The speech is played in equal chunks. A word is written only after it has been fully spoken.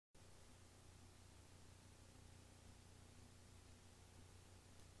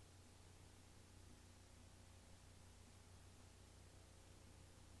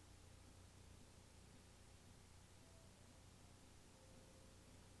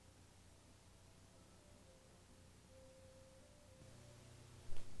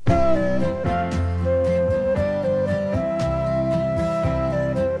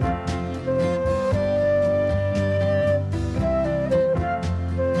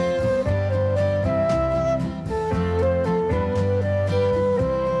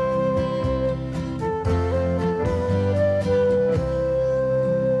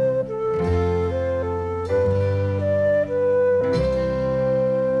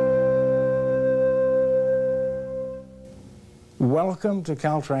Welcome to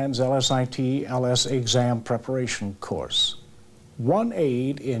Caltrans LSIT LS exam preparation course. One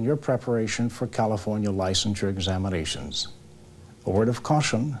aid in your preparation for California licensure examinations. A word of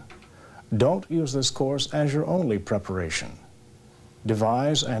caution, don't use this course as your only preparation.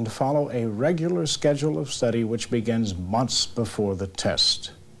 Devise and follow a regular schedule of study which begins months before the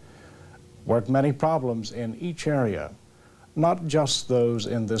test. Work many problems in each area, not just those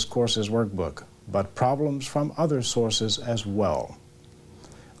in this course's workbook, but problems from other sources as well.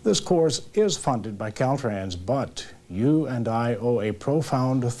 This course is funded by Caltrans, but you and I owe a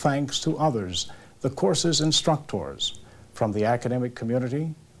profound thanks to others, the course's instructors, from the academic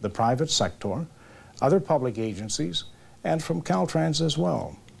community, the private sector, other public agencies, and from Caltrans as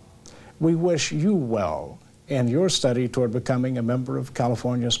well. We wish you well in your study toward becoming a member of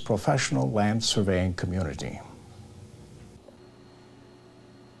California's professional land surveying community.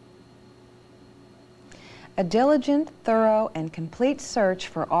 A diligent, thorough, and complete search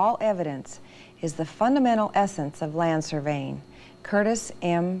for all evidence is the fundamental essence of land surveying. Curtis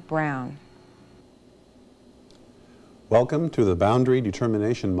M. Brown. Welcome to the Boundary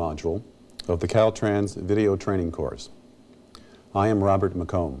Determination module of the Caltrans video training course. I am Robert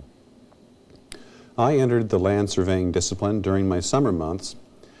McComb. I entered the land surveying discipline during my summer months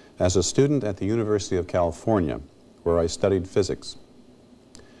as a student at the University of California, where I studied physics.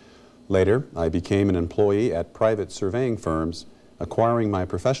 Later, I became an employee at private surveying firms, acquiring my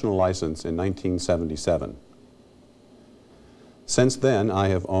professional license in 1977. Since then, I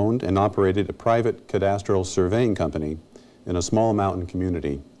have owned and operated a private cadastral surveying company in a small mountain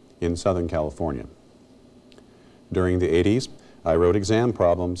community in Southern California. During the 80s, I wrote exam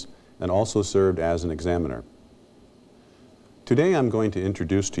problems and also served as an examiner. Today, I'm going to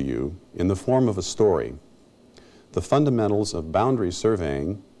introduce to you, in the form of a story, the fundamentals of boundary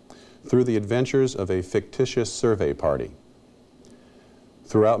surveying through the adventures of a fictitious survey party.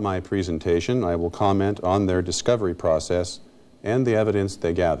 Throughout my presentation, I will comment on their discovery process and the evidence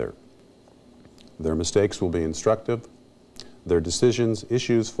they gather. Their mistakes will be instructive, their decisions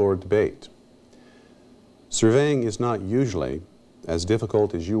issues for debate. Surveying is not usually as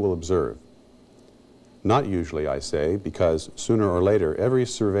difficult as you will observe. Not usually, I say, because sooner or later every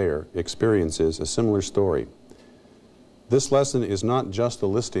surveyor experiences a similar story. This lesson is not just a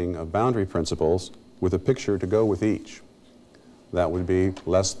listing of boundary principles with a picture to go with each. That would be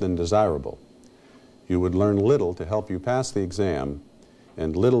less than desirable. You would learn little to help you pass the exam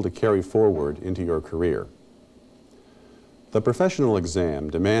and little to carry forward into your career. The professional exam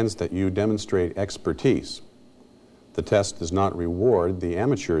demands that you demonstrate expertise. The test does not reward the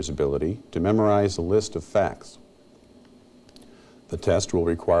amateur's ability to memorize a list of facts. The test will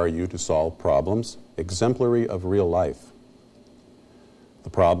require you to solve problems exemplary of real life. The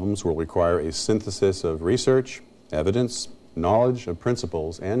problems will require a synthesis of research, evidence, knowledge of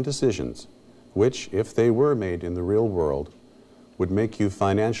principles and decisions, which, if they were made in the real world, would make you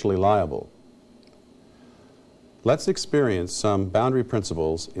financially liable. Let's experience some boundary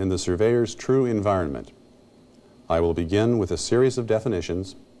principles in the surveyor's true environment. I will begin with a series of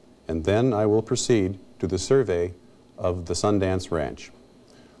definitions, and then I will proceed to the survey of the Sundance Ranch.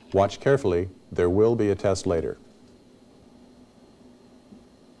 Watch carefully, there will be a test later.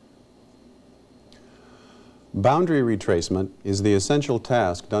 Boundary retracement is the essential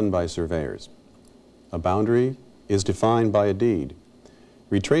task done by surveyors. A boundary is defined by a deed.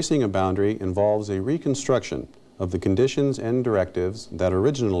 Retracing a boundary involves a reconstruction of the conditions and directives that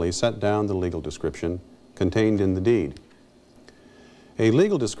originally set down the legal description contained in the deed. A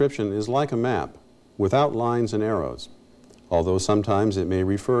legal description is like a map without lines and arrows, although sometimes it may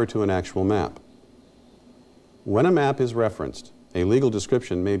refer to an actual map. When a map is referenced, a legal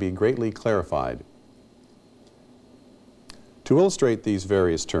description may be greatly clarified. To illustrate these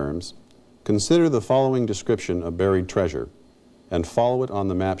various terms, consider the following description of buried treasure and follow it on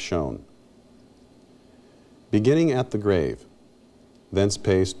the map shown. Beginning at the grave, thence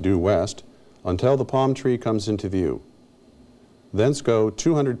pace due west until the palm tree comes into view. Thence go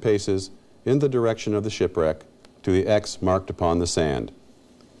 200 paces in the direction of the shipwreck to the X marked upon the sand.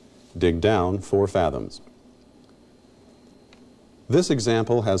 Dig down 4 fathoms. This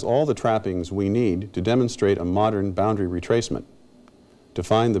example has all the trappings we need to demonstrate a modern boundary retracement. To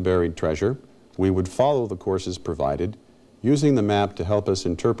find the buried treasure, we would follow the courses provided, using the map to help us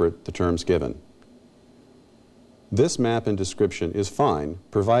interpret the terms given. This map and description is fine,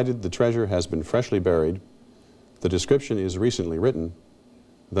 provided the treasure has been freshly buried, the description is recently written,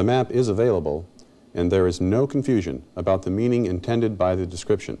 the map is available, and there is no confusion about the meaning intended by the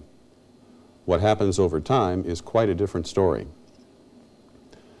description. What happens over time is quite a different story.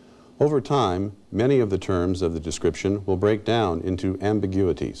 Over time, many of the terms of the description will break down into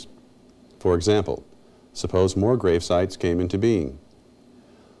ambiguities. For example, suppose more grave sites came into being.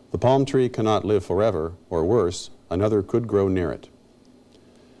 The palm tree cannot live forever, or worse, another could grow near it.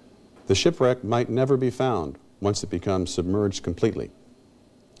 The shipwreck might never be found once it becomes submerged completely.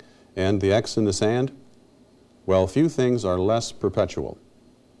 And the X in the sand? Well, few things are less perpetual.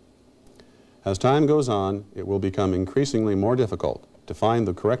 As time goes on, it will become increasingly more difficult to find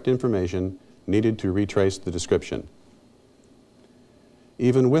the correct information needed to retrace the description.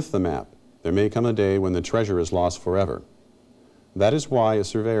 Even with the map, there may come a day when the treasure is lost forever. That is why a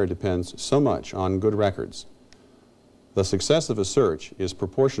surveyor depends so much on good records. The success of a search is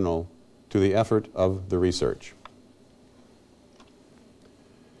proportional to the effort of the research.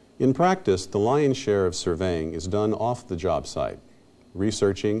 In practice, the lion's share of surveying is done off the job site,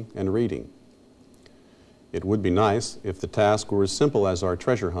 researching and reading. It would be nice if the task were as simple as our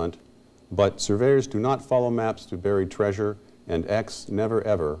treasure hunt, but surveyors do not follow maps to buried treasure, and X never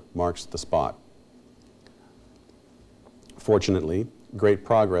ever marks the spot. Fortunately, great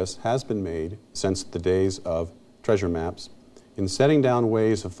progress has been made since the days of treasure maps in setting down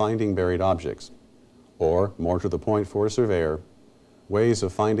ways of finding buried objects, or, more to the point for a surveyor, ways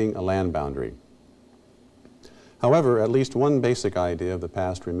of finding a land boundary. However, at least one basic idea of the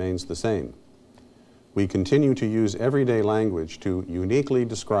past remains the same. We continue to use everyday language to uniquely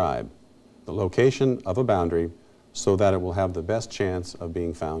describe the location of a boundary so that it will have the best chance of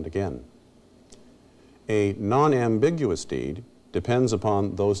being found again. A non-ambiguous deed depends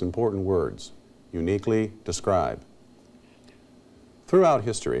upon those important words, uniquely describe. Throughout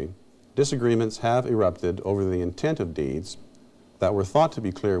history, disagreements have erupted over the intent of deeds that were thought to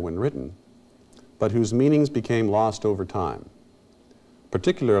be clear when written, but whose meanings became lost over time,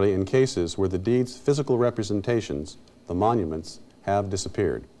 particularly in cases where the deed's physical representations, the monuments, have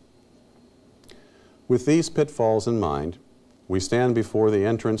disappeared. With these pitfalls in mind, we stand before the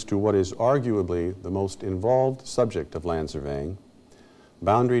entrance to what is arguably the most involved subject of land surveying,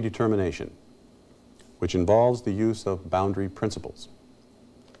 boundary determination, which involves the use of boundary principles.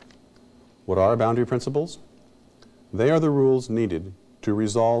 What are boundary principles? They are the rules needed to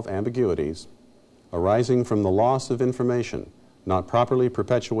resolve ambiguities arising from the loss of information not properly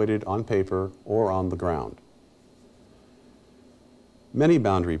perpetuated on paper or on the ground. Many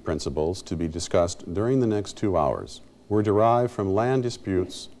boundary principles to be discussed during the next 2 hours were derived from land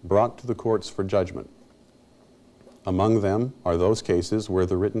disputes brought to the courts for judgment. Among them are those cases where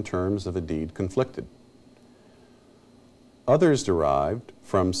the written terms of a deed conflicted. Others derived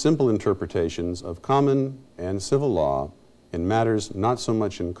from simple interpretations of common and civil law in matters not so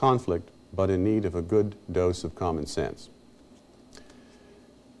much in conflict but in need of a good dose of common sense.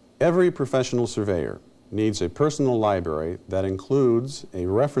 Every professional surveyor needs a personal library that includes a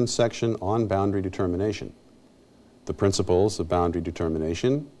reference section on boundary determination. The principles of boundary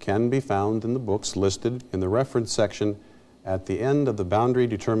determination can be found in the books listed in the reference section at the end of the boundary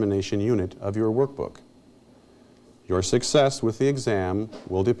determination unit of your workbook. Your success with the exam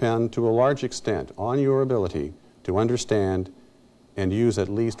will depend to a large extent on your ability to understand and use at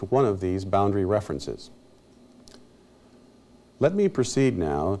least one of these boundary references. Let me proceed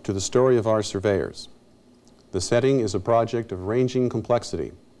now to the story of our surveyors. The setting is a project of ranging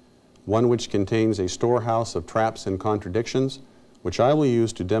complexity, one which contains a storehouse of traps and contradictions, which I will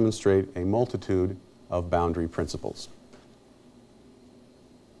use to demonstrate a multitude of boundary principles.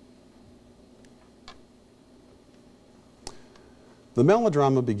 The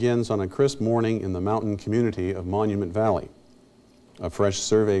melodrama begins on a crisp morning in the mountain community of Monument Valley. A fresh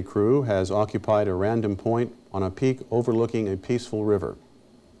survey crew has occupied a random point on a peak overlooking a peaceful river.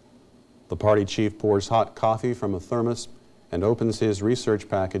 The party chief pours hot coffee from a thermos and opens his research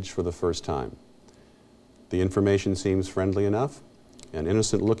package for the first time. The information seems friendly enough, an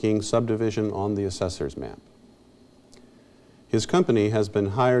innocent-looking subdivision on the assessor's map. His company has been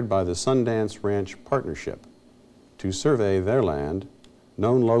hired by the Sundance Ranch Partnership to survey their land,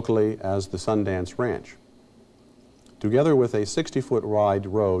 known locally as the Sundance Ranch, together with a 60-foot wide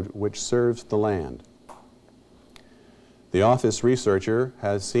road which serves the land. The office researcher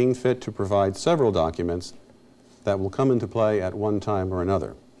has seen fit to provide several documents that will come into play at one time or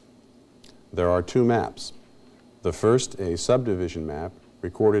another. There are 2 maps. The first, a subdivision map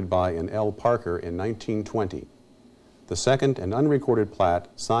recorded by an L. Parker in 1920. The second, an unrecorded plat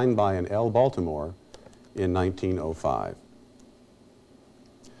signed by an L. Baltimore in 1905.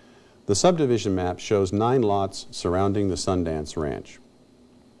 The subdivision map shows 9 lots surrounding the Sundance Ranch.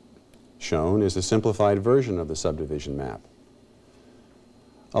 Shown is a simplified version of the subdivision map.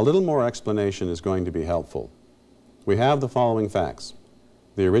 A little more explanation is going to be helpful. We have the following facts.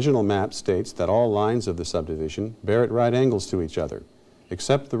 The original map states that all lines of the subdivision bear at right angles to each other,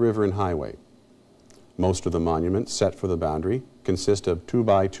 except the river and highway. Most of the monuments set for the boundary consist of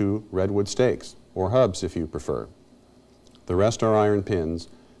 2x2 redwood stakes, or hubs if you prefer. The rest are iron pins,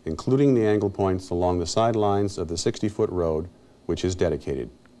 including the angle points along the sidelines of the 60-foot road, which is dedicated.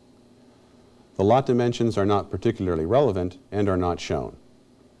 The lot dimensions are not particularly relevant and are not shown.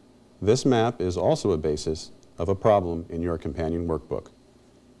 This map is also a basis of a problem in your companion workbook.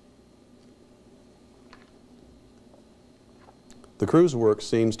 The crew's work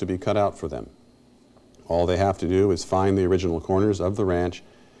seems to be cut out for them. All they have to do is find the original corners of the ranch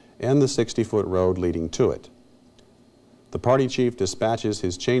and the 60-foot road leading to it. The party chief dispatches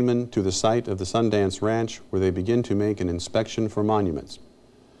his chainmen to the site of the Sundance Ranch, where they begin to make an inspection for monuments.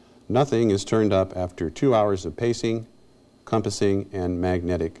 Nothing is turned up after 2 hours of pacing, compassing, and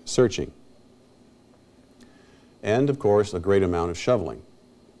magnetic searching. And, of course, a great amount of shoveling.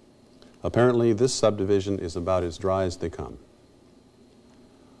 Apparently, this subdivision is about as dry as they come.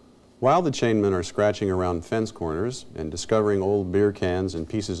 While the chainmen are scratching around fence corners and discovering old beer cans and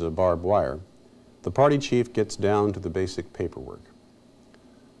pieces of barbed wire, the party chief gets down to the basic paperwork.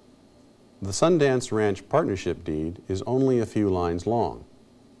 The Sundance Ranch partnership deed is only a few lines long.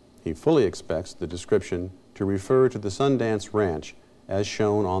 He fully expects the description to refer to the Sundance Ranch as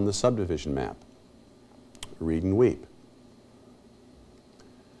shown on the subdivision map. Read and weep.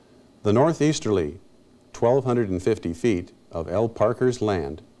 The northeasterly 1,250 feet of L. Parker's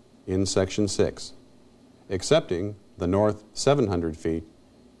land in Section 6, excepting the north 700 feet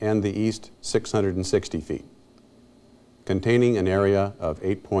and the east 660 feet, containing an area of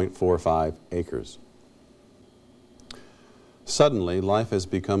 8.45 acres. Suddenly, life has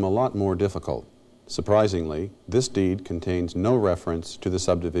become a lot more difficult. Surprisingly, this deed contains no reference to the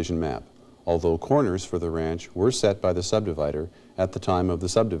subdivision map, although corners for the ranch were set by the subdivider at the time of the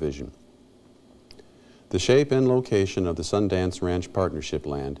subdivision. The shape and location of the Sundance Ranch partnership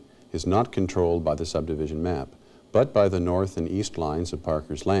land is not controlled by the subdivision map, but by the north and east lines of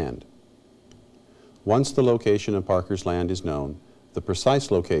Parker's land. Once the location of Parker's land is known, the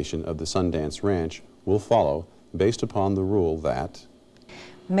precise location of the Sundance Ranch will follow based upon the rule that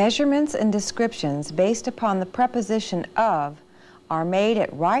measurements and descriptions based upon the preposition of are made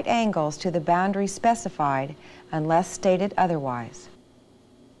at right angles to the boundary specified unless stated otherwise.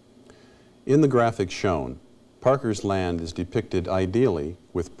 In the graphic shown, Parker's land is depicted ideally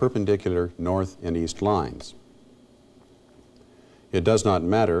with perpendicular north and east lines. It does not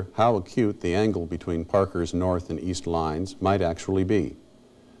matter how acute the angle between Parker's north and east lines might actually be.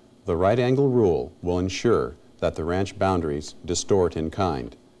 The right angle rule will ensure that the ranch boundaries distort in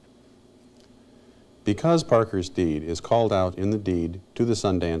kind. Because Parker's deed is called out in the deed to the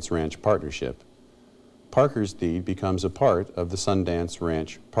Sundance Ranch Partnership, Parker's deed becomes a part of the Sundance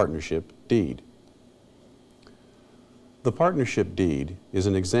Ranch Partnership deed. The partnership deed is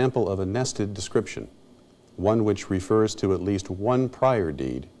an example of a nested description, one which refers to at least one prior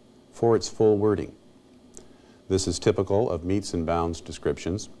deed for its full wording. This is typical of meets and bounds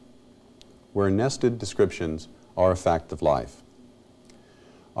descriptions, where nested descriptions are a fact of life.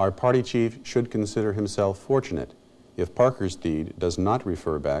 Our party chief should consider himself fortunate if Parker's deed does not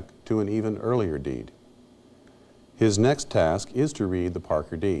refer back to an even earlier deed. His next task is to read the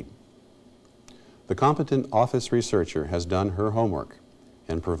Parker deed. The competent office researcher has done her homework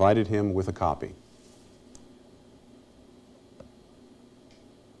and provided him with a copy.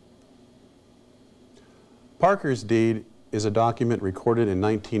 Parker's deed is a document recorded in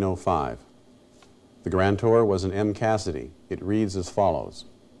 1905. The grantor was an M. Cassidy. It reads as follows.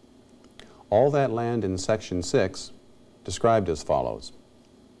 All that land in Section 6 described as follows.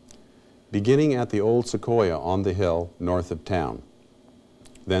 Beginning at the old Sequoia on the hill north of town,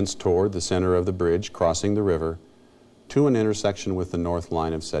 thence toward the center of the bridge crossing the river to an intersection with the north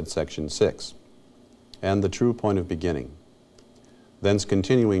line of said Section 6, and the true point of beginning, thence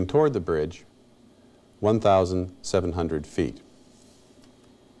continuing toward the bridge 1,700 feet,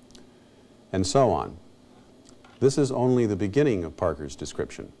 and so on. This is only the beginning of Parker's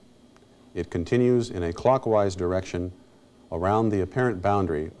description. It continues in a clockwise direction around the apparent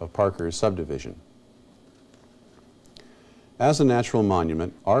boundary of Parker's subdivision. As a natural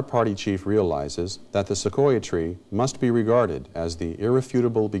monument, our party chief realizes that the sequoia tree must be regarded as the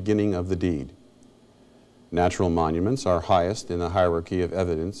irrefutable beginning of the deed. Natural monuments are highest in the hierarchy of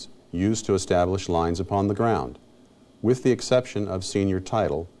evidence used to establish lines upon the ground, with the exception of senior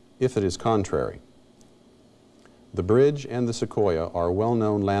title if it is contrary. The bridge and the sequoia are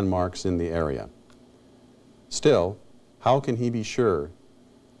well-known landmarks in the area. Still, how can he be sure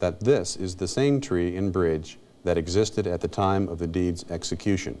that this is the same tree and bridge that existed at the time of the deed's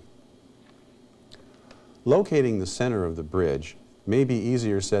execution. Locating the center of the bridge may be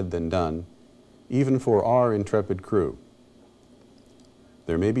easier said than done, even for our intrepid crew.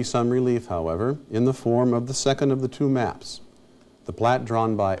 There may be some relief, however, in the form of the second of the two maps, the plat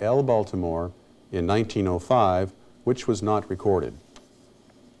drawn by L. Baltimore in 1905, which was not recorded.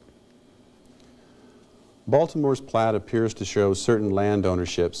 Baltimore's plat appears to show certain land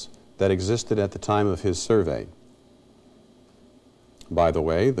ownerships that existed at the time of his survey. By the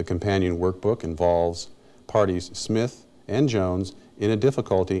way, the companion workbook involves parties Smith and Jones in a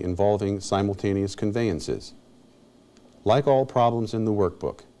difficulty involving simultaneous conveyances. Like all problems in the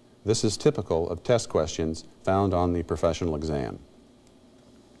workbook, this is typical of test questions found on the professional exam.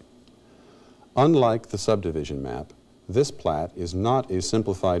 Unlike the subdivision map, this plat is not a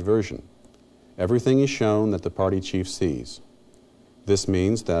simplified version. Everything is shown that the party chief sees. This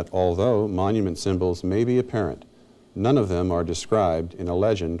means that although monument symbols may be apparent, none of them are described in a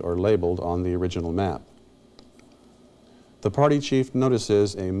legend or labeled on the original map. The party chief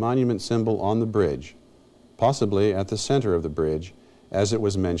notices a monument symbol on the bridge, possibly at the center of the bridge, as it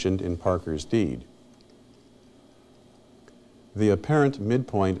was mentioned in Parker's deed. The apparent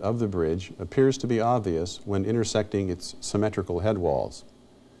midpoint of the bridge appears to be obvious when intersecting its symmetrical head walls.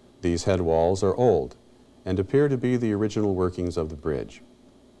 These head walls are old and appear to be the original workings of the bridge.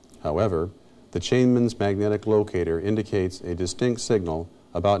 However, the chainman's magnetic locator indicates a distinct signal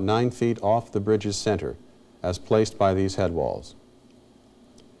about 9 feet off the bridge's center, as placed by these head walls.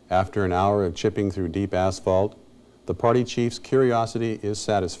 After an hour of chipping through deep asphalt, the party chief's curiosity is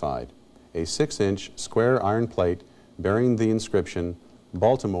satisfied. A 6-inch square iron plate bearing the inscription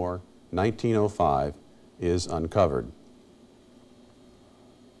Baltimore 1905 is uncovered.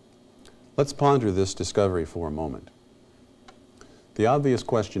 Let's ponder this discovery for a moment. The obvious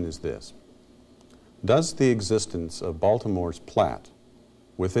question is this: does the existence of Baltimore's plat,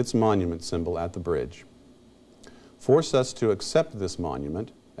 with its monument symbol at the bridge, force us to accept this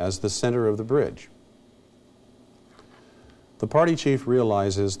monument as the center of the bridge? The party chief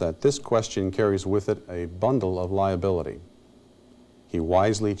realizes that this question carries with it a bundle of liability. He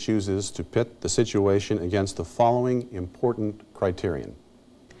wisely chooses to pit the situation against the following important criterion.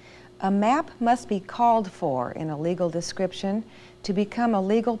 A map must be called for in a legal description to become a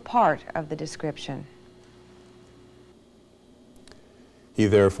legal part of the description. He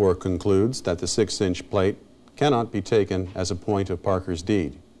therefore concludes that the 6-inch plate cannot be taken as a point of Parker's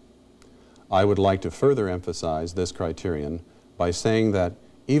deed. I would like to further emphasize this criterion by saying that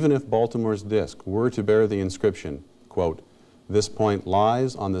even if Baltimore's disc were to bear the inscription, quote, "This point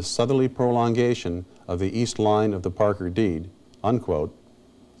lies on the southerly prolongation of the east line of the Parker deed," unquote,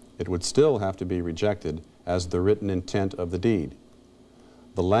 it would still have to be rejected as the written intent of the deed.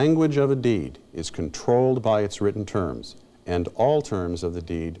 The language of a deed is controlled by its written terms, and all terms of the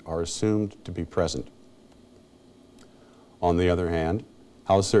deed are assumed to be present. On the other hand,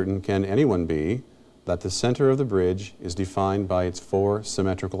 how certain can anyone be that the center of the bridge is defined by its 4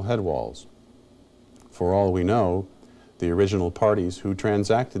 symmetrical head walls? For all we know, the original parties who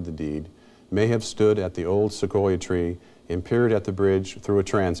transacted the deed may have stood at the old sequoia tree and peered at the bridge through a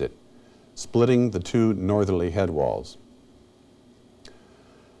transit, splitting the 2 northerly head walls.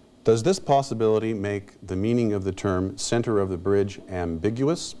 Does this possibility make the meaning of the term center of the bridge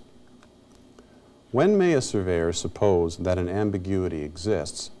ambiguous? When may a surveyor suppose that an ambiguity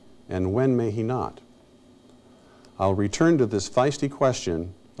exists, and when may he not? I'll return to this feisty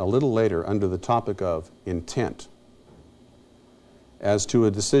question a little later under the topic of intent. As to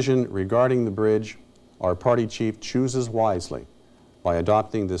a decision regarding the bridge, our party chief chooses wisely by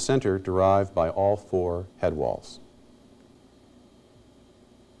adopting the center derived by all 4 head walls.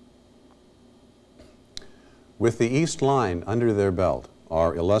 With the east line under their belt,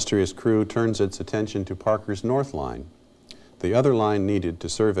 our illustrious crew turns its attention to Parker's north line, the other line needed to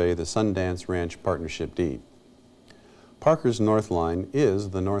survey the Sundance Ranch Partnership deed. Parker's north line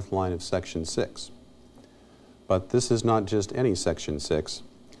is the north line of Section 6. But this is not just any Section 6.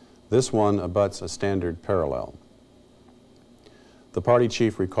 This one abuts a standard parallel. The party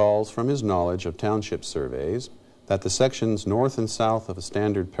chief recalls from his knowledge of township surveys that the sections north and south of a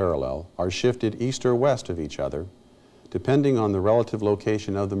standard parallel are shifted east or west of each other, depending on the relative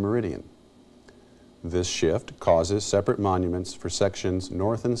location of the meridian. This shift causes separate monuments for sections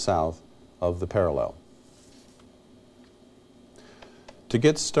north and south of the parallel. To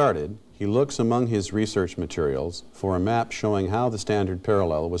get started, he looks among his research materials for a map showing how the standard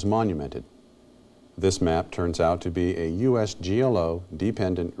parallel was monumented. This map turns out to be a U.S. GLO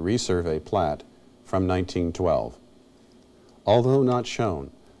dependent resurvey plat from 1912. Although not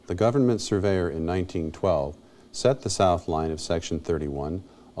shown, the government surveyor in 1912 set the south line of Section 31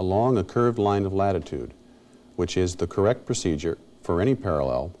 along a curved line of latitude, which is the correct procedure for any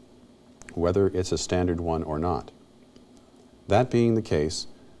parallel, whether it's a standard one or not. That being the case,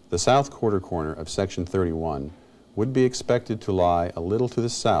 the south quarter corner of Section 31 would be expected to lie a little to the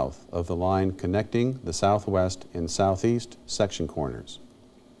south of the line connecting the southwest and southeast section corners.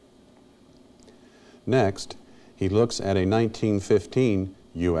 Next, he looks at a 1915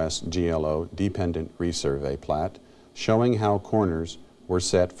 U.S. GLO dependent resurvey plat showing how corners were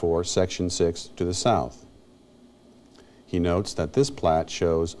set for Section 6 to the south. He notes that this plat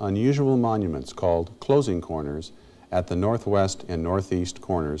shows unusual monuments called closing corners at the northwest and northeast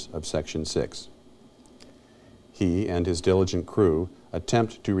corners of Section 6. He and his diligent crew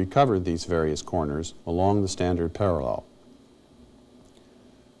attempt to recover these various corners along the standard parallel.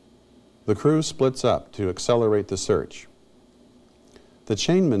 The crew splits up to accelerate the search. The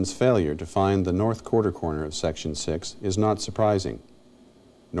chainman's failure to find the north quarter corner of Section 6 is not surprising.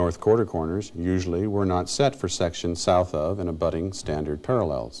 North quarter corners usually were not set for sections south of and abutting standard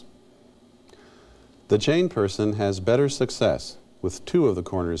parallels. The chainperson has better success with two of the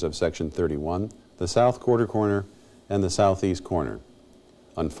corners of Section 31, the south quarter corner and the southeast corner.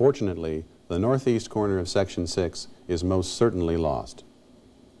 Unfortunately, the northeast corner of Section 6 is most certainly lost.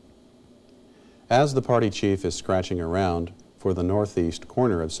 As the party chief is scratching around for the northeast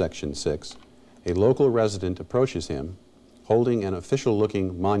corner of Section 6, a local resident approaches him, holding an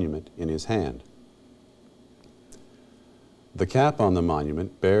official-looking monument in his hand. The cap on the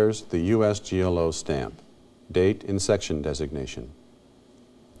monument bears the U.S. GLO stamp, date and section designation.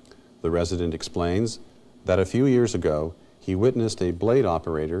 The resident explains that a few years ago he witnessed a blade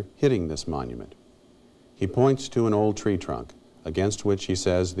operator hitting this monument. He points to an old tree trunk, against which he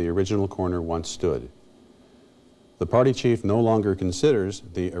says the original corner once stood. The party chief no longer considers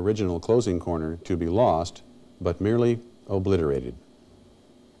the original closing corner to be lost, but merely obliterated.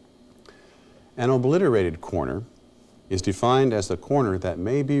 An obliterated corner is defined as a corner that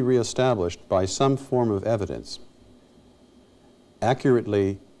may be reestablished by some form of evidence,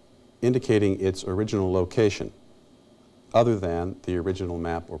 accurately indicating its original location, other than the original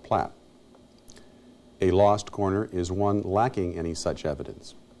map or plat. A lost corner is one lacking any such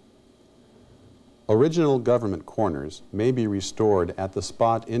evidence. Original government corners may be restored at the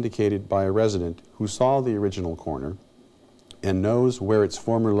spot indicated by a resident who saw the original corner and knows where its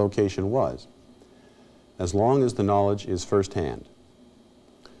former location was, as long as the knowledge is firsthand.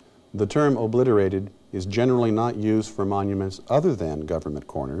 The term obliterated is generally not used for monuments other than government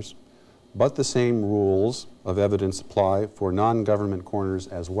corners, but the same rules of evidence apply for non-government corners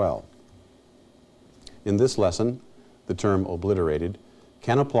as well. In this lesson, the term obliterated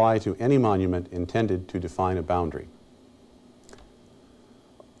can apply to any monument intended to define a boundary.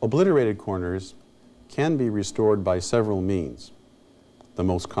 Obliterated corners can be restored by several means. The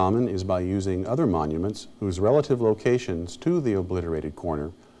most common is by using other monuments whose relative locations to the obliterated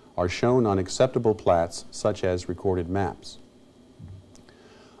corner are shown on acceptable plats such as recorded maps.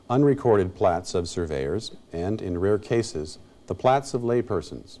 Unrecorded plats of surveyors, and in rare cases, the plats of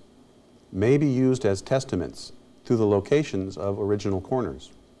laypersons, may be used as testaments to the locations of original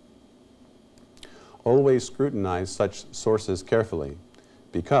corners. Always scrutinize such sources carefully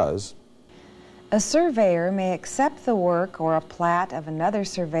because a surveyor may accept the work or a plat of another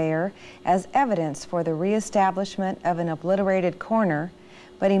surveyor as evidence for the reestablishment of an obliterated corner,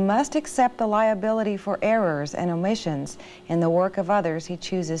 but he must accept the liability for errors and omissions in the work of others he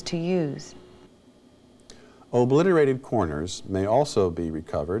chooses to use. Obliterated corners may also be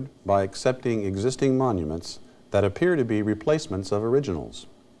recovered by accepting existing monuments that appear to be replacements of originals.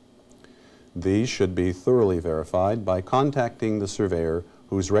 These should be thoroughly verified by contacting the surveyor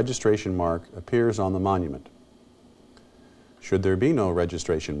whose registration mark appears on the monument. Should there be no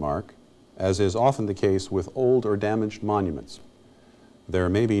registration mark, as is often the case with old or damaged monuments, there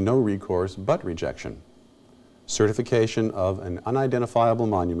may be no recourse but rejection. Certification of an unidentifiable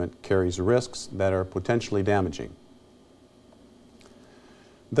monument carries risks that are potentially damaging.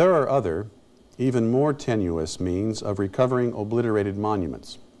 There are other, even more tenuous means of recovering obliterated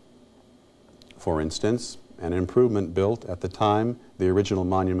monuments. For instance, an improvement built at the time the original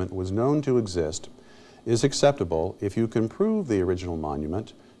monument was known to exist is acceptable if you can prove the original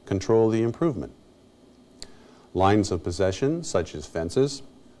monument controlled the improvement. Lines of possession, such as fences,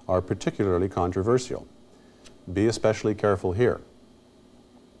 are particularly controversial. Be especially careful here.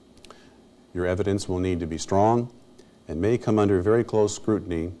 Your evidence will need to be strong and may come under very close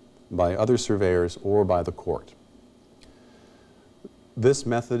scrutiny by other surveyors or by the court. This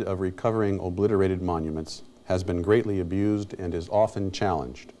method of recovering obliterated monuments has been greatly abused and is often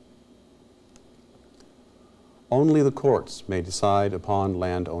challenged. only the courts may decide upon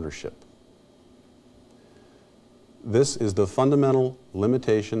land ownership. This is the fundamental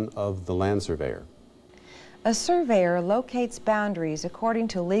limitation of the land surveyor. A surveyor locates boundaries according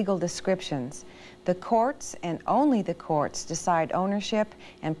to legal descriptions. The courts, and only the courts, decide ownership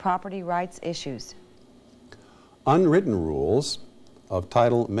and property rights issues. Unwritten rules of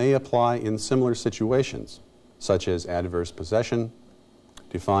title may apply in similar situations, such as adverse possession,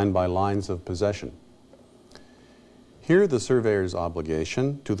 defined by lines of possession. Here, the surveyor's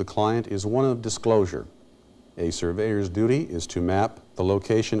obligation to the client is one of disclosure. A surveyor's duty is to map the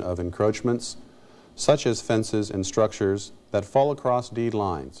location of encroachments, such as fences and structures that fall across deed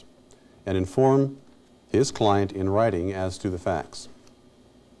lines, and inform his client in writing as to the facts.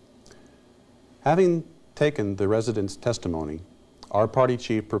 Having taken the resident's testimony, our party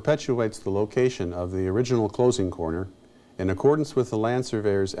chief perpetuates the location of the original closing corner in accordance with the Land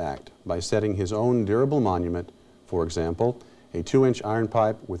Surveyors Act by setting his own durable monument, for example, a 2-inch iron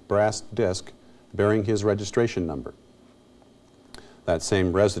pipe with brass disc bearing his registration number. That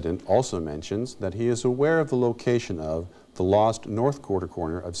same resident also mentions that he is aware of the location of the lost north quarter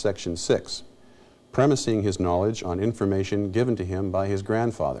corner of Section 6, premising his knowledge on information given to him by his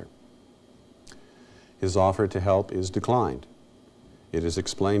grandfather. His offer to help is declined. It is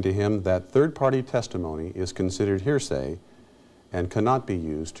explained to him that third-party testimony is considered hearsay and cannot be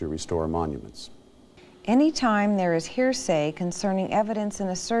used to restore monuments. Anytime there is hearsay concerning evidence in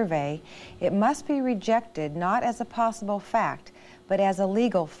a survey, it must be rejected not as a possible fact, but as a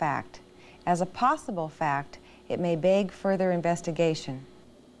legal fact. As a possible fact, it may beg further investigation.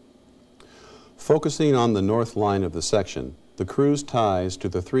 Focusing on the north line of the section, the crew's ties to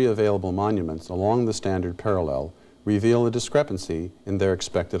the 3 available monuments along the standard parallel reveal a discrepancy in their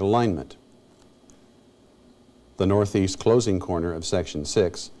expected alignment. The northeast closing corner of Section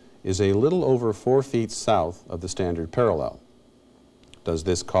 6 is a little over 4 feet south of the standard parallel. Does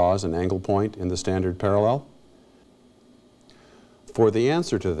this cause an angle point in the standard parallel? For the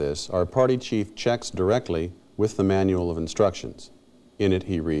answer to this, our party chief checks directly with the Manual of Instructions. In it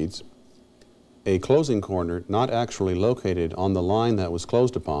he reads, "A closing corner not actually located on the line that was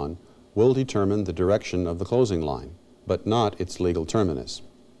closed upon will determine the direction of the closing line, but not its legal terminus.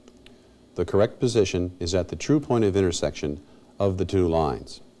 The correct position is at the true point of intersection of the 2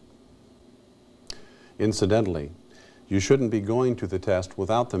 lines." Incidentally, you shouldn't be going to the test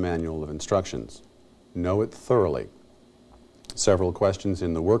without the Manual of Instructions. Know it thoroughly. Several questions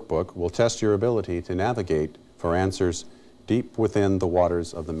in the workbook will test your ability to navigate for answers deep within the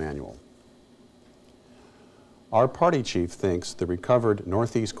waters of the manual. Our party chief thinks the recovered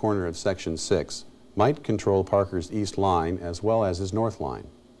northeast corner of Section 6 might control Parker's east line as well as his north line.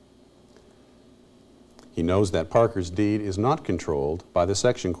 He knows that Parker's deed is not controlled by the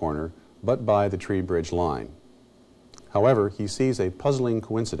section corner, but by the tree bridge line. However, he sees a puzzling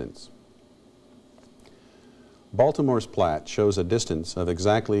coincidence. Baltimore's plat shows a distance of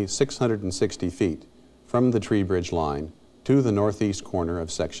exactly 660 feet from the tree bridge line to the northeast corner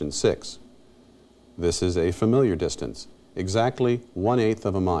of Section 6. This is a familiar distance, exactly 1/8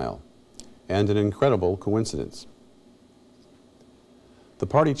 of a mile, and an incredible coincidence. The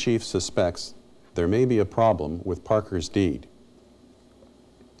party chief suspects there may be a problem with Parker's deed.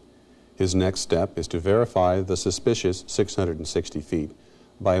 His next step is to verify the suspicious 660 feet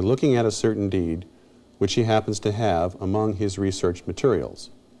by looking at a certain deed which he happens to have among his research materials.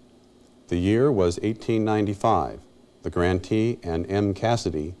 The year was 1895, the grantee and M.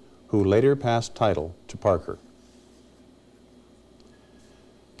 Cassidy, who later passed title to Parker.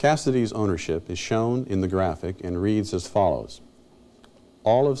 Cassidy's ownership is shown in the graphic and reads as follows: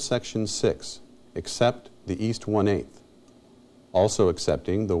 all of Section 6 except the east 1/8, also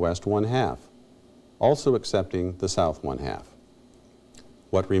accepting the west 1/2, also accepting the south 1/2.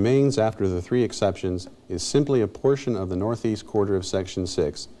 What remains after the 3 exceptions is simply a portion of the northeast quarter of Section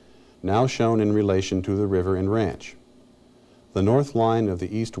 6, now shown in relation to the river and ranch. The north line of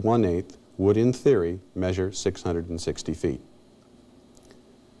the east 1/8 would, in theory, measure 660 feet.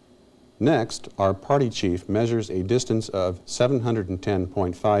 Next, our party chief measures a distance of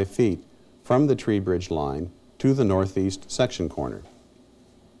 710.5 feet from the tree bridge line to the northeast section corner.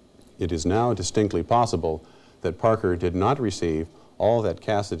 It is now distinctly possible that Parker did not receive all that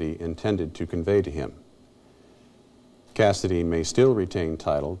Cassidy intended to convey to him. Cassidy may still retain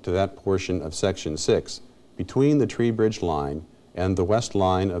title to that portion of Section 6 between the tree bridge line and the west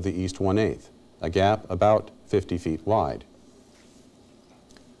line of the east 1/8, a gap about 50 feet wide.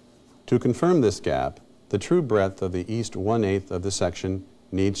 To confirm this gap, the true breadth of the east 1/8 of the section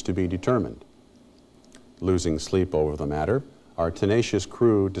needs to be determined. Losing sleep over the matter, our tenacious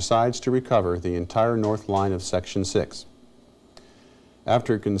crew decides to recover the entire north line of Section 6.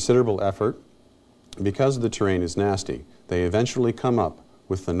 After considerable effort, because the terrain is nasty, they eventually come up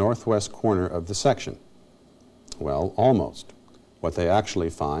with the northwest corner of the section. Well, almost. What they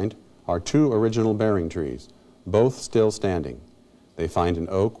actually find are two original bearing trees, both still standing. They find an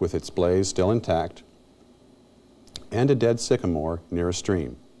oak with its blaze still intact and a dead sycamore near a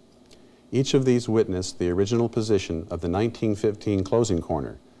stream. Each of these witnessed the original position of the 1915 closing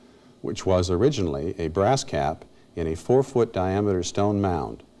corner, which was originally a brass cap in a 4-foot diameter stone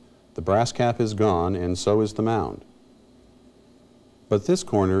mound. The brass cap is gone, and so is the mound. But this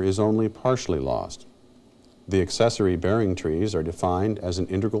corner is only partially lost. The accessory bearing trees are defined as an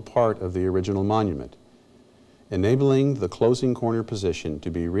integral part of the original monument, enabling the closing corner position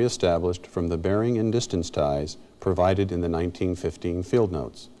to be reestablished from the bearing and distance ties provided in the 1915 field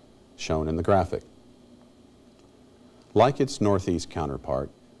notes, shown in the graphic. Like its northeast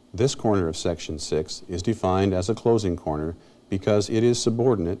counterpart, this corner of Section 6 is defined as a closing corner because it is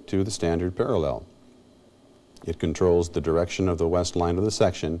subordinate to the standard parallel. It controls the direction of the west line of the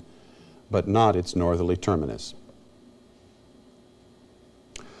section, but not its northerly terminus.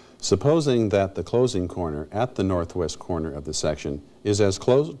 Supposing that the closing corner at the northwest corner of the section is as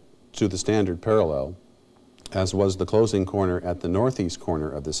close to the standard parallel as was the closing corner at the northeast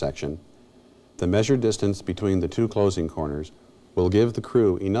corner of the section, the measured distance between the two closing corners will give the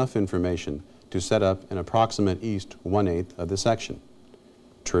crew enough information to set up an approximate east 1/8 of the section.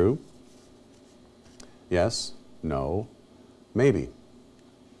 True? Yes? No? Maybe.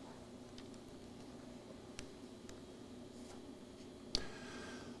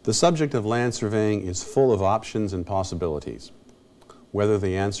 The subject of land surveying is full of options and possibilities. Whether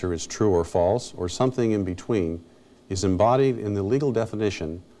the answer is true or false, or something in between, is embodied in the legal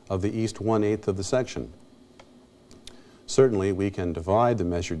definition of the east 1/8 of the section. Certainly, we can divide the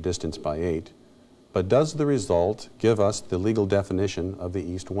measured distance by 8, but does the result give us the legal definition of the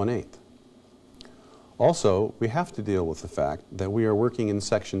east 1/8? Also, we have to deal with the fact that we are working in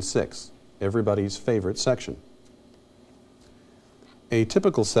Section 6, everybody's favorite section. A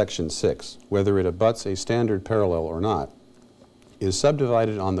typical Section 6, whether it abuts a standard parallel or not, is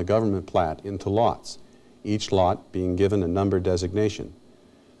subdivided on the government plat into lots, each lot being given a number designation.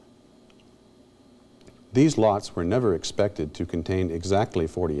 These lots were never expected to contain exactly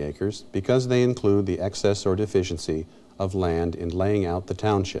 40 acres because they include the excess or deficiency of land in laying out the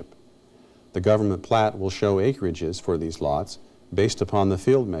township. The government plat will show acreages for these lots based upon the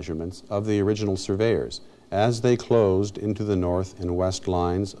field measurements of the original surveyors as they closed into the north and west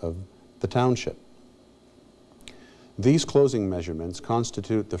lines of the township. These closing measurements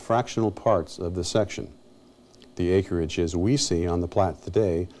constitute the fractional parts of the section. The acreages we see on the plat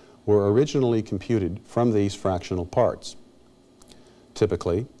today were originally computed from these fractional parts.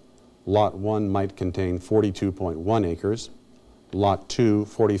 Typically, Lot 1 might contain 42.1 acres, Lot 2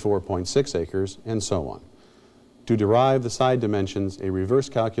 44.6 acres, and so on. To derive the side dimensions, a reverse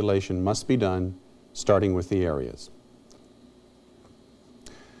calculation must be done, starting with the areas.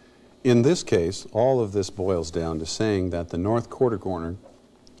 In this case, all of this boils down to saying that the north quarter corner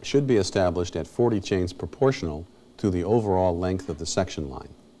should be established at 40 chains proportional to the overall length of the section line.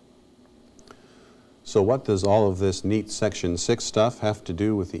 So what does all of this neat Section 6 stuff have to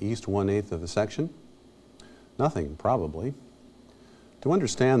do with the east 1/8 of the section? Nothing, probably. To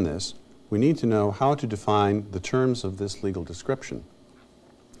understand this, we need to know how to define the terms of this legal description.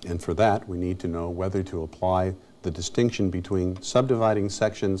 And for that, we need to know whether to apply the distinction between subdividing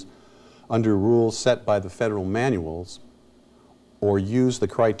sections under rules set by the federal manuals or use the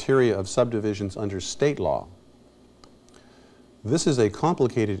criteria of subdivisions under state law. This is a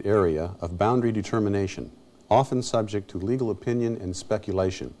complicated area of boundary determination, often subject to legal opinion and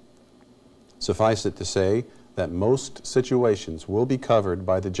speculation. Suffice it to say that most situations will be covered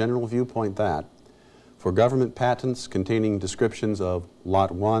by the general viewpoint that, for government patents containing descriptions of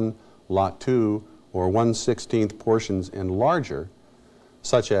Lot 1, Lot 2, or 1/16 portions and larger,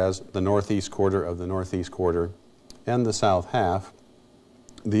 such as the northeast quarter of the northeast quarter and the south half,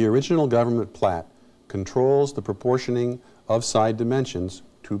 the original government plat controls the proportioning of side dimensions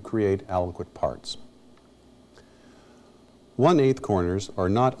to create adequate parts. 1/8 corners are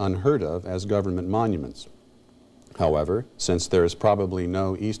not unheard of as government monuments. However, since there is probably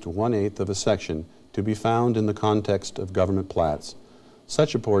no east 1/8 of a section to be found in the context of government plats,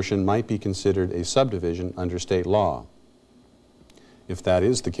 such a portion might be considered a subdivision under state law. If that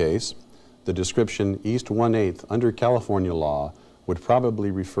is the case, the description east 1/8 under California law would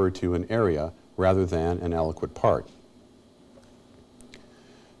probably refer to an area rather than an adequate part.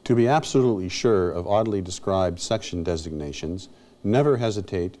 To be absolutely sure of oddly described section designations, never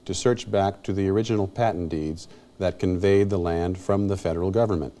hesitate to search back to the original patent deeds that conveyed the land from the federal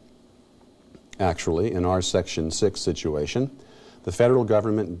government. Actually, in our Section 6 situation, the federal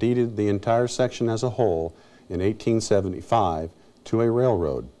government deeded the entire section as a whole in 1875 to a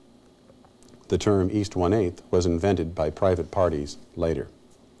railroad. The term East 1/8 was invented by private parties later.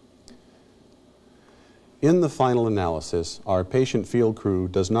 In the final analysis, our patient field crew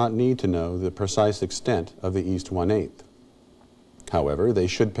does not need to know the precise extent of the East 1/8. However, they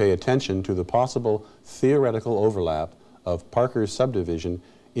should pay attention to the possible theoretical overlap of Parker's subdivision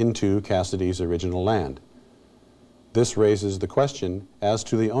into Cassidy's original land. This raises the question as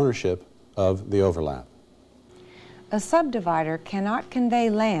to the ownership of the overlap. A subdivider cannot convey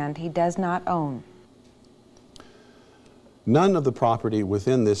land he does not own. None of the property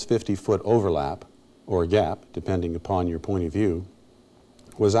within this 50-foot overlap, or gap, depending upon your point of view,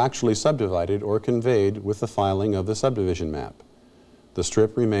 was actually subdivided or conveyed with the filing of the subdivision map. The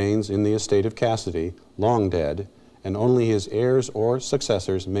strip remains in the estate of Cassidy, long dead, and only his heirs or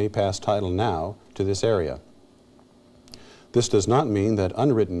successors may pass title now to this area. This does not mean that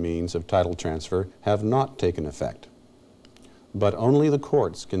unwritten means of title transfer have not taken effect, but only the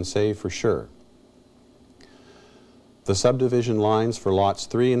courts can say for sure. The subdivision lines for lots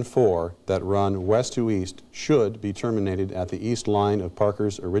 3 and 4 that run west to east should be terminated at the east line of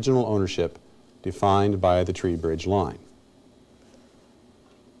Parker's original ownership, defined by the Tree Bridge line.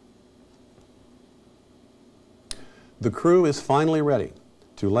 The crew is finally ready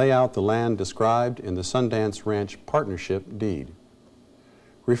to lay out the land described in the Sundance Ranch Partnership deed.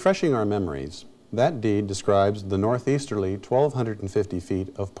 Refreshing our memories, that deed describes the northeasterly 1,250 feet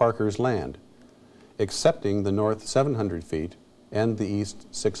of Parker's land, excepting the north 700 feet and the east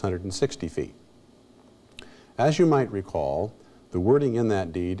 660 feet. As you might recall, the wording in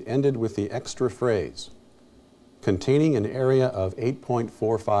that deed ended with the extra phrase, containing an area of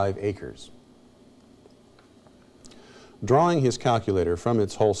 8.45 acres. Drawing his calculator from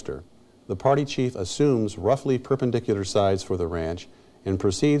its holster, the party chief assumes roughly perpendicular sides for the ranch and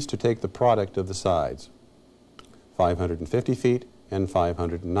proceeds to take the product of the sides, 550 feet and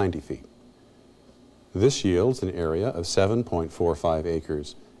 590 feet. This yields an area of 7.45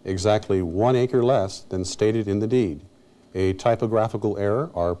 acres, exactly 1 acre less than stated in the deed, a typographical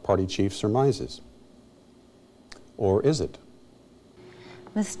error our party chief surmises. Or is it?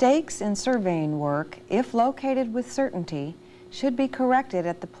 Mistakes in surveying work, if located with certainty, should be corrected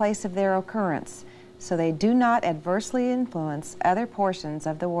at the place of their occurrence, so they do not adversely influence other portions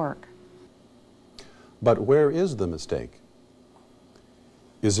of the work. But where is the mistake?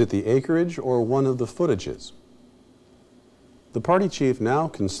 Is it the acreage or one of the footages? The party chief now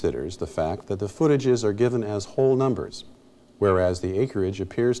considers the fact that the footages are given as whole numbers, whereas the acreage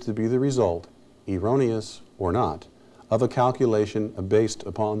appears to be the result, erroneous or not, of a calculation based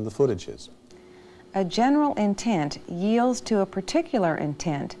upon the footages. A general intent yields to a particular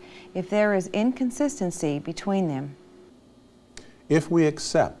intent if there is inconsistency between them. If we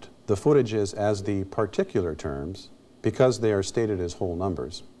accept the footages as the particular terms, because they are stated as whole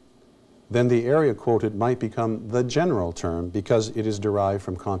numbers, then the area quoted might become the general term because it is derived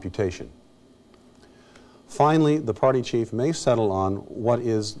from computation. Finally, the party chief may settle on what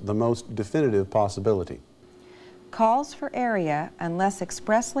is the most definitive possibility. Calls for area, unless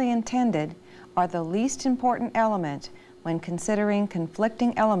expressly intended, are the least important element when considering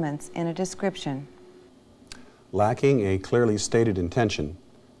conflicting elements in a description. Lacking a clearly stated intention,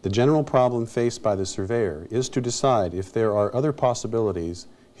 the general problem faced by the surveyor is to decide if there are other possibilities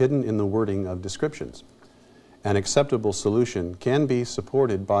hidden in the wording of descriptions. An acceptable solution can be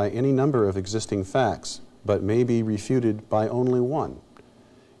supported by any number of existing facts, but may be refuted by only one.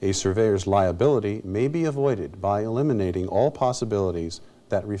 A surveyor's liability may be avoided by eliminating all possibilities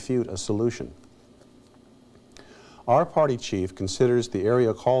that refute a solution. Our party chief considers the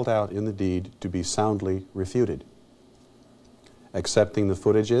area called out in the deed to be soundly refuted. Accepting the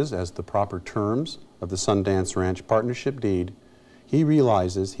footages as the proper terms of the Sundance Ranch Partnership deed, he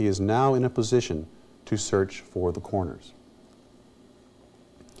realizes he is now in a position to search for the corners.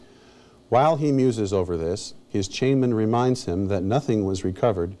 While he muses over this, his chainman reminds him that nothing was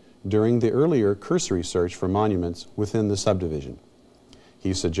recovered during the earlier cursory search for monuments within the subdivision.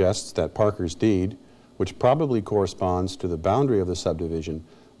 He suggests that Parker's deed, which probably corresponds to the boundary of the subdivision,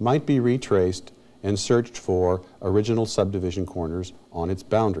 might be retraced and searched for original subdivision corners on its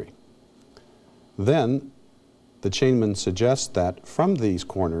boundary. Then, the chainman suggests that from these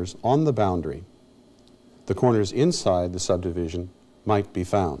corners on the boundary, the corners inside the subdivision might be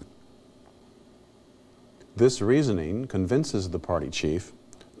found. This reasoning convinces the party chief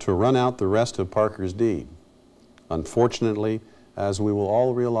to run out the rest of Parker's deed. Unfortunately, as we will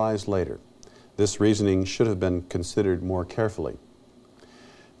all realize later, this reasoning should have been considered more carefully.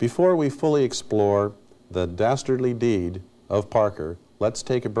 Before we fully explore the dastardly deed of Parker, let's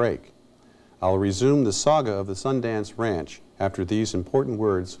take a break. I'll resume the saga of the Sundance Ranch after these important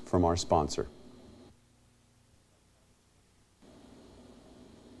words from our sponsor.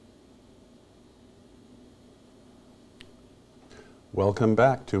 Welcome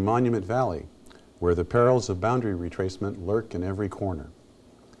back to Monument Valley, where the perils of boundary retracement lurk in every corner.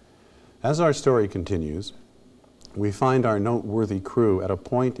 As our story continues, we find our noteworthy crew at a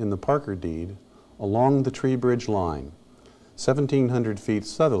point in the Parker deed along the Tree Bridge line, 1,700 feet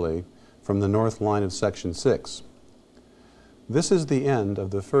southerly from the north line of Section 6. This is the end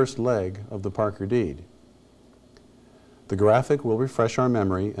of the first leg of the Parker deed. The graphic will refresh our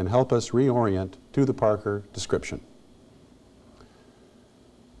memory and help us reorient to the Parker description.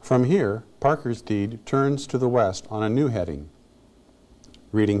 From here, Parker's deed turns to the west on a new heading.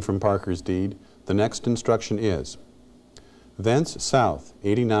 Reading from Parker's deed, the next instruction is, thence south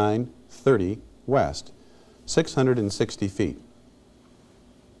 8930 west 660 feet.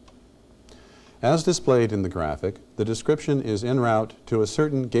 As displayed in the graphic, the description is en route to a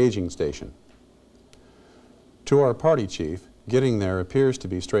certain gauging station. To our party chief, getting there appears to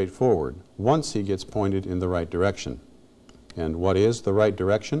be straightforward once he gets pointed in the right direction. And what is the right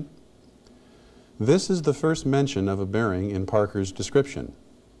direction? This is the first mention of a bearing in Parker's description.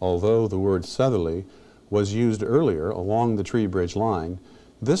 Although the word southerly was used earlier along the Tree Bridge line,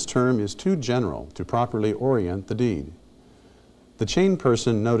 this term is too general to properly orient the deed. The chain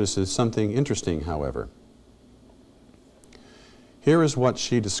person notices something interesting, however. Here is what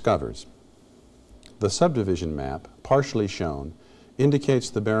she discovers. The subdivision map, partially shown, indicates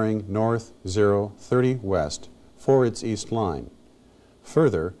the bearing north 030 west for its east line.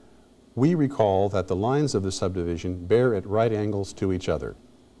 Further, we recall that the lines of the subdivision bear at right angles to each other.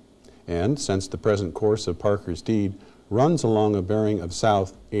 And since the present course of Parker's deed runs along a bearing of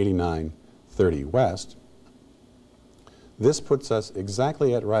south 8930 west, this puts us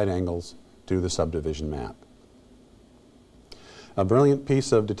exactly at right angles to the subdivision map. A brilliant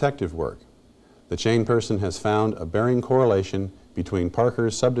piece of detective work. The chain person has found a bearing correlation between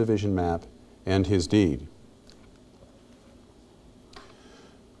Parker's subdivision map and his deed.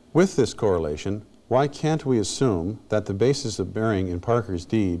 With this correlation, why can't we assume that the basis of bearing in Parker's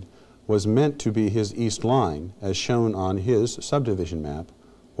deed was meant to be his east line as shown on his subdivision map,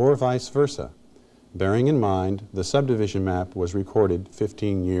 or vice versa, bearing in mind the subdivision map was recorded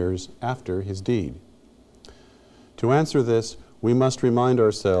 15 years after his deed? To answer this, we must remind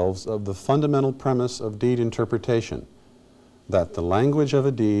ourselves of the fundamental premise of deed interpretation, that the language of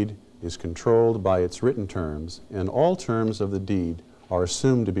a deed is controlled by its written terms, and all terms of the deed are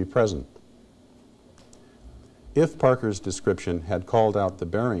assumed to be present. If Parker's description had called out the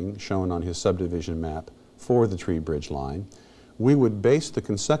bearing shown on his subdivision map for the Tree Bridge line, we would base the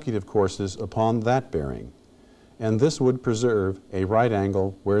consecutive courses upon that bearing, and this would preserve a right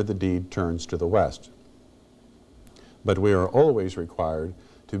angle where the deed turns to the west. But we are always required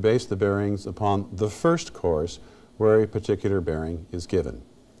to base the bearings upon the first course where a particular bearing is given.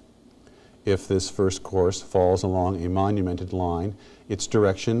 If this first course falls along a monumented line, its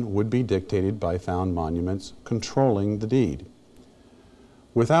direction would be dictated by found monuments controlling the deed.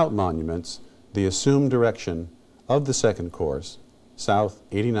 Without monuments, the assumed direction of the second course, south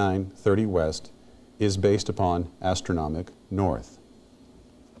 8930 west, is based upon astronomic north.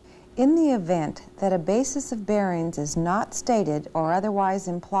 In the event that a basis of bearings is not stated or otherwise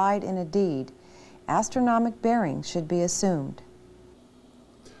implied in a deed, astronomic bearings should be assumed.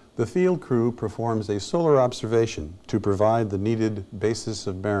 The field crew performs a solar observation to provide the needed basis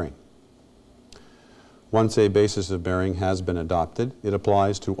of bearing. Once a basis of bearing has been adopted, it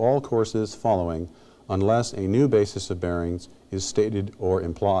applies to all courses following unless a new basis of bearings is stated or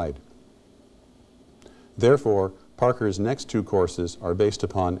implied. Therefore, Parker's next two courses are based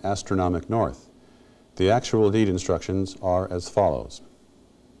upon astronomic north. The actual deed instructions are as follows.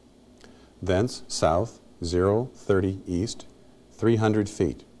 Thence south 030 east 300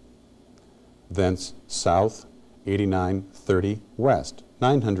 feet. Thence south 8930 west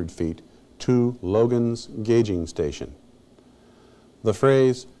 900 feet to Logan's Gauging Station. The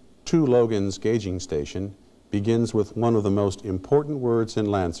phrase to Logan's Gauging Station begins with one of the most important words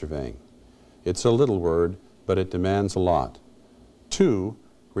in land surveying. It's a little word, but it demands a lot. To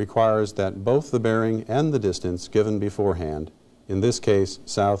requires that both the bearing and the distance given beforehand, in this case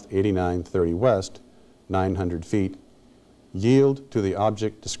south 8930 west 900 feet, yield to the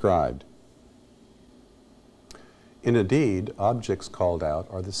object described. In a deed, objects called out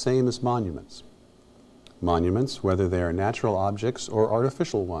are the same as monuments. Monuments, whether they are natural objects or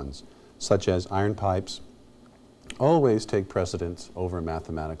artificial ones, such as iron pipes, always take precedence over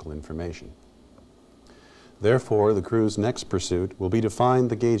mathematical information. Therefore, the crew's next pursuit will be to find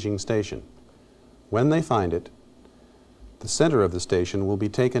the gauging station. When they find it, the center of the station will be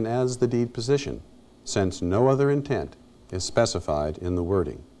taken as the deed position, since no other intent is specified in the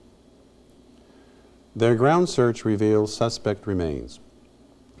wording. Their ground search reveals suspect remains: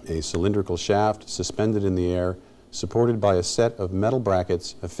 a cylindrical shaft suspended in the air, supported by a set of metal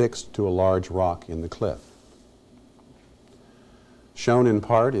brackets affixed to a large rock in the cliff. Shown in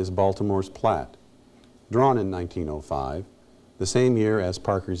part is Baltimore's plat, drawn in 1905, the same year as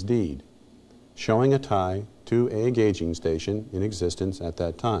Parker's deed, showing a tie to a gauging station in existence at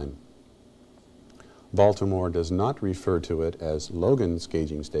that time. Baltimore does not refer to it as Logan's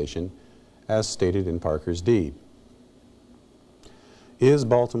gauging station, as stated in Parker's deed. Is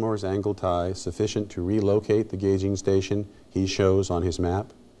Baltimore's angle tie sufficient to relocate the gauging station he shows on his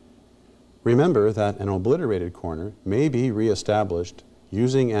map? Remember that an obliterated corner may be reestablished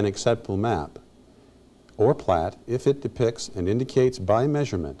using an acceptable map or plat if it depicts and indicates by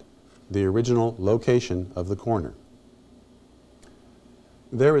measurement the original location of the corner.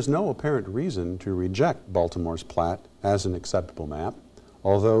 There is no apparent reason to reject Baltimore's plat as an acceptable map,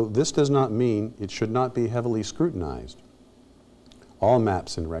 although this does not mean it should not be heavily scrutinized. All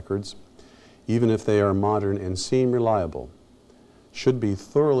maps and records, even if they are modern and seem reliable, should be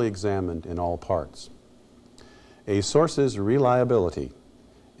thoroughly examined in all parts. A source's reliability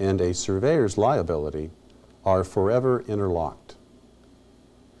and a surveyor's liability are forever interlocked.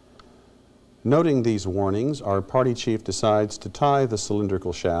 Noting these warnings, our party chief decides to tie the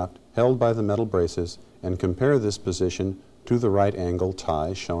cylindrical shaft held by the metal braces and compare this position to the right angle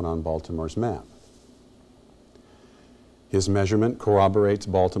tie shown on Baltimore's map. His measurement corroborates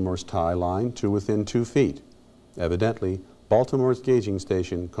Baltimore's tie line to within 2 feet. Evidently, Baltimore's gauging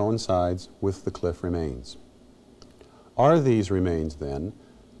station coincides with the cliff remains. Are these remains, then,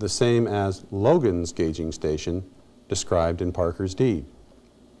 the same as Logan's gauging station described in Parker's deed?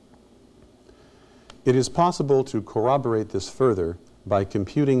 It is possible to corroborate this further by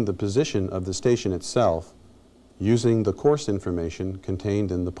computing the position of the station itself using the course information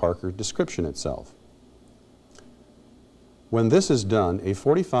contained in the Parker description itself. When this is done, a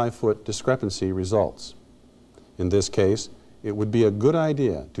 45-foot discrepancy results. In this case, it would be a good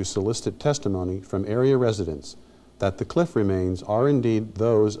idea to solicit testimony from area residents that the cliff remains are indeed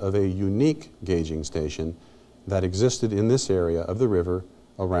those of a unique gauging station that existed in this area of the river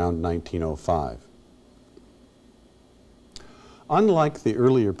around 1905. Unlike the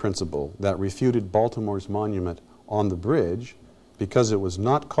earlier principle that refuted Baltimore's monument on the bridge because it was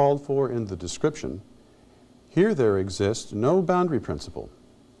not called for in the description, here there exists no boundary principle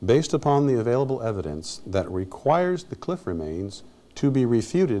based upon the available evidence that requires the cliff remains to be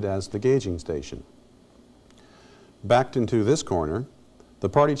refuted as the gauging station. Backed into this corner, the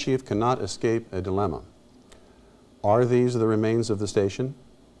party chief cannot escape a dilemma. Are these the remains of the station,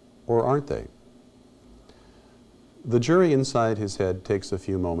 or aren't they? The jury inside his head takes a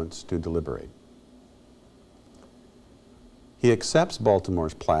few moments to deliberate. He accepts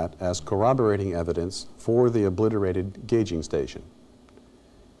Baltimore's plat as corroborating evidence for the obliterated gauging station.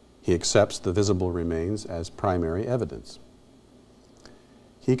 He accepts the visible remains as primary evidence.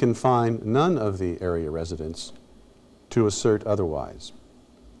 He can find none of the area residents to assert otherwise.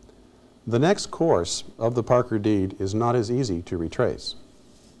 The next course of the Parker deed is not as easy to retrace.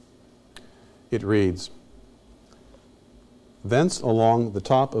 It reads, "Thence along the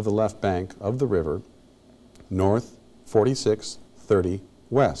top of the left bank of the river, north 4630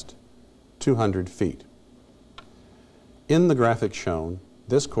 west, 200 feet. In the graphic shown,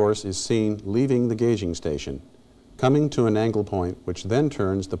 this course is seen leaving the gauging station, coming to an angle point which then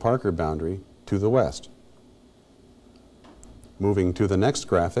turns the Parker boundary to the west. Moving to the next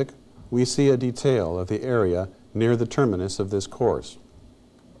graphic, we see a detail of the area near the terminus of this course.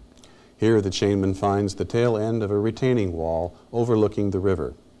 Here the chainman finds the tail end of a retaining wall overlooking the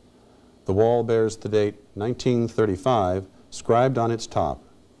river. The wall bears the date 1935 scribed on its top.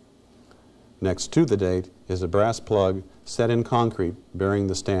 Next to the date is a brass plug set in concrete bearing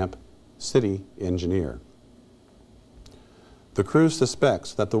the stamp City Engineer. The crew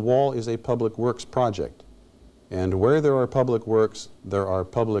suspects that the wall is a public works project, and where there are public works, there are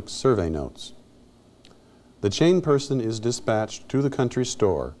public survey notes. The chain person is dispatched to the country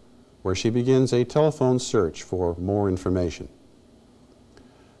store, where she begins a telephone search for more information.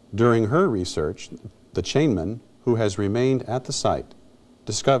 During her research, the chainman, who has remained at the site,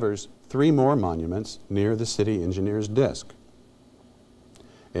 discovers 3 more monuments near the city engineer's disc.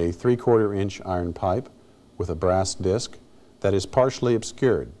 A 3/4 inch iron pipe with a brass disc that is partially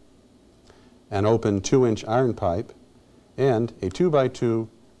obscured, an open 2-inch iron pipe, and a 2x2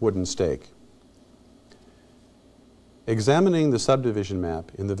 wooden stake. Examining the subdivision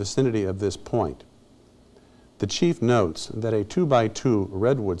map in the vicinity of this point, the chief notes that a 2x2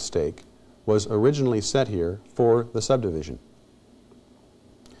 redwood stake was originally set here for the subdivision.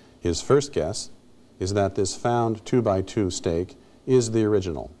 His first guess is that this found 2x2 stake is the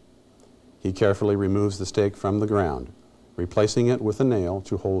original. He carefully removes the stake from the ground, replacing it with a nail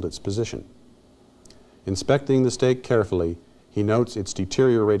to hold its position. Inspecting the stake carefully, he notes its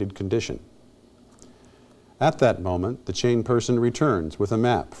deteriorated condition. At that moment, the chain person returns with a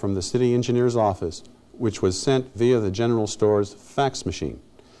map from the city engineer's office, which was sent via the general store's fax machine.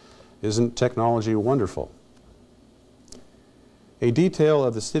 Isn't technology wonderful? A detail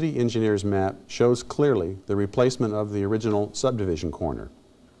of the city engineer's map shows clearly the replacement of the original subdivision corner.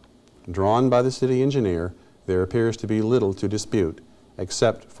 Drawn by the city engineer, there appears to be little to dispute,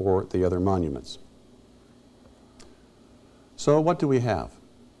 except for the other monuments. So what do we have?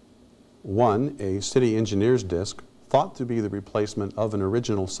 1, a city engineer's disc thought to be the replacement of an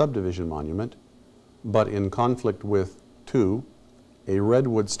original subdivision monument, but in conflict with 2, a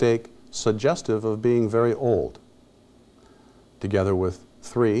redwood stake suggestive of being very old, together with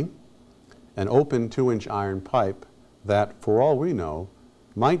 3, an open 2-inch iron pipe that, for all we know,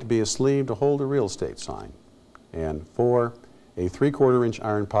 might be a sleeve to hold a real estate sign, and 4, a 3/4 inch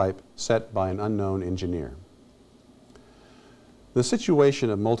iron pipe set by an unknown engineer. The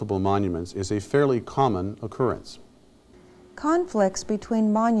situation of multiple monuments is a fairly common occurrence. Conflicts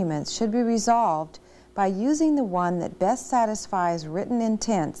between monuments should be resolved by using the one that best satisfies written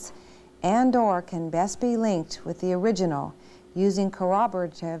intents and/or can best be linked with the original using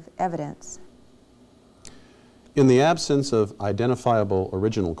corroborative evidence. In the absence of identifiable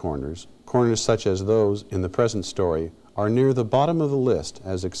original corners, corners such as those in the present story are near the bottom of the list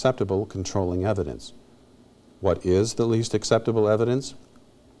as acceptable controlling evidence. What is the least acceptable evidence?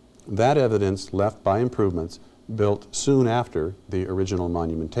 That evidence left by improvements built soon after the original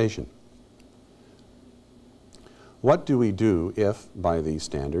monumentation. What do we do if, by these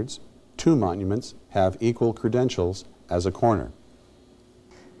standards, 2 monuments have equal credentials as a corner?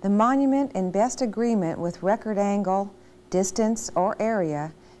 The monument in best agreement with record angle, distance, or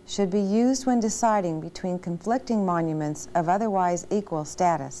area should be used when deciding between conflicting monuments of otherwise equal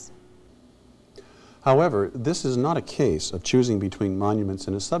status. However, this is not a case of choosing between monuments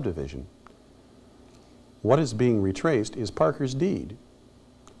in a subdivision. What is being retraced is Parker's deed,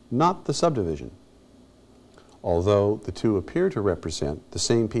 not the subdivision. Although the 2 appear to represent the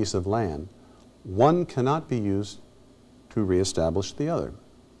same piece of land, one cannot be used to reestablish the other.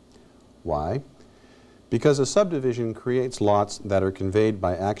 Why? Because a subdivision creates lots that are conveyed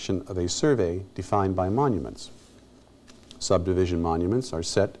by action of a survey defined by monuments. Subdivision monuments are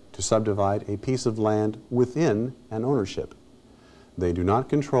set to subdivide a piece of land within an ownership. They do not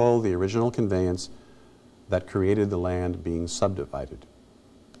control the original conveyance that created the land being subdivided.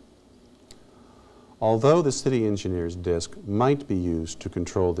 Although the city engineer's disc might be used to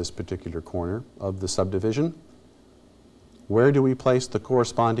control this particular corner of the subdivision, where do we place the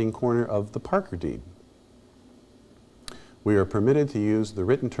corresponding corner of the Parker deed? We are permitted to use the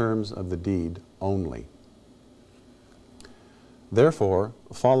written terms of the deed only. Therefore,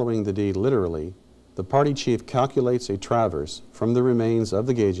 following the deed literally, the party chief calculates a traverse from the remains of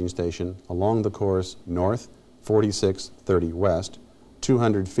the gauging station along the course north 4630 west,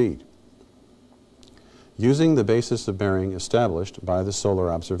 200 feet, using the basis of bearing established by the solar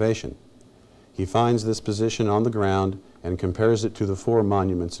observation. He finds this position on the ground and compares it to the 4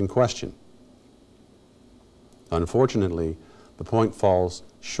 monuments in question. Unfortunately, the point falls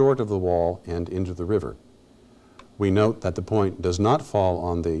short of the wall and into the river. We note that the point does not fall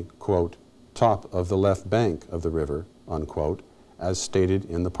on the, quote, top of the left bank of the river, unquote, as stated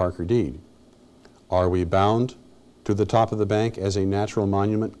in the Parker deed. Are we bound to the top of the bank as a natural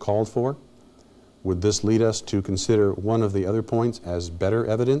monument called for? Would this lead us to consider one of the other points as better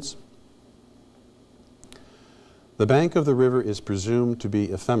evidence? The bank of the river is presumed to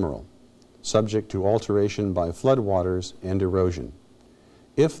be ephemeral, subject to alteration by floodwaters and erosion.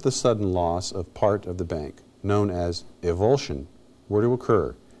 If the sudden loss of part of the bank, known as evulsion, were to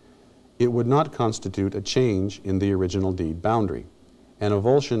occur, it would not constitute a change in the original deed boundary, and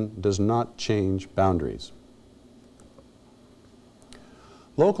evulsion does not change boundaries.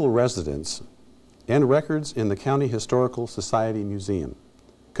 Local residents and records in the County Historical Society Museum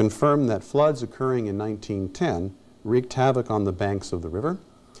confirm that floods occurring in 1910 wreaked havoc on the banks of the river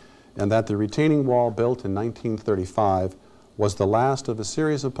and that the retaining wall built in 1935 was the last of a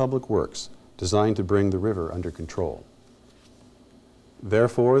series of public works designed to bring the river under control.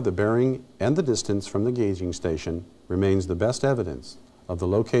 Therefore, the bearing and the distance from the gauging station remains the best evidence of the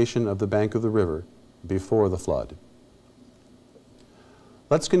location of the bank of the river before the flood.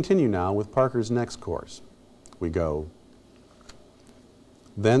 Let's continue now with Parker's next course. We go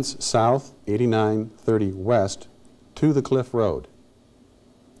thence south 8930 west to the Cliff Road,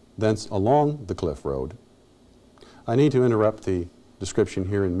 thence along the Cliff Road. I need to interrupt the description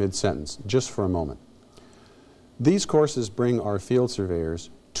here in mid-sentence just for a moment. These courses bring our field surveyors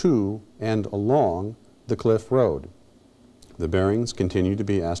to and along the Cliff Road. The bearings continue to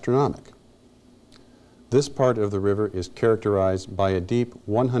be astronomic. This part of the river is characterized by a deep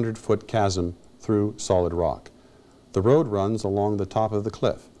 100-foot chasm through solid rock. The road runs along the top of the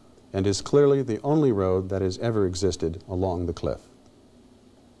cliff and is clearly the only road that has ever existed along the cliff.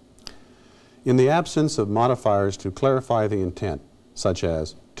 In the absence of modifiers to clarify the intent, such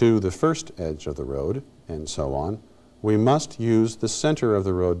as to the first edge of the road, and so on, we must use the center of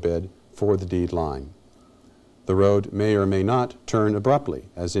the roadbed for the deed line. The road may or may not turn abruptly,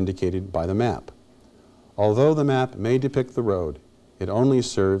 as indicated by the map. Although the map may depict the road, it only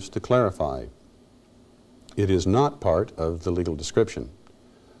serves to clarify. It is not part of the legal description.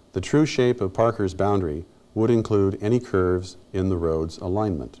 The true shape of Parker's boundary would include any curves in the road's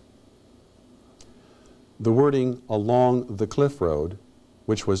alignment. The wording along the Cliff Road,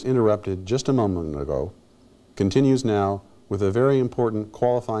 which was interrupted just a moment ago, continues now with a very important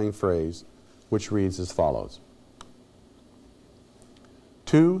qualifying phrase which reads as follows.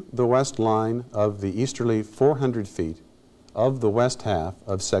 To the west line of the easterly 400 feet of the west half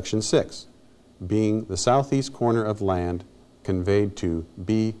of Section 6, being the southeast corner of land conveyed to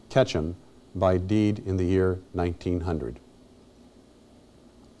B. Ketchum by deed in the year 1900.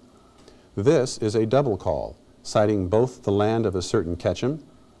 This is a double call, citing both the land of a certain Ketchum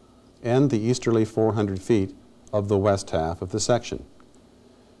and the easterly 400 feet of the west half of the section.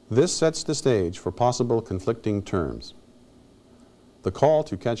 This sets the stage for possible conflicting terms. The call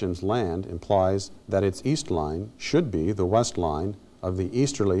to Ketchum's land implies that its east line should be the west line of the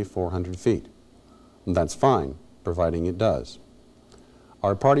easterly 400 feet. And that's fine, providing it does.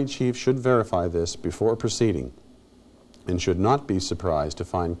 Our party chief should verify this before proceeding and should not be surprised to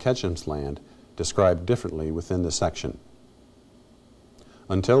find Ketchum's land described differently within the section.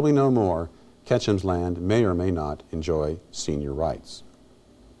 Until we know more, Ketchum's land may or may not enjoy senior rights.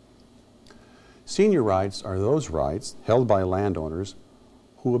 Senior rights are those rights held by landowners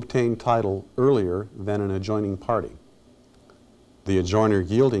who obtain title earlier than an adjoining party. The adjoiner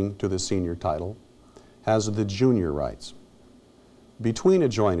yielding to the senior title has the junior rights. Between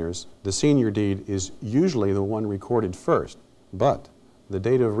adjoiners, the senior deed is usually the one recorded first, but the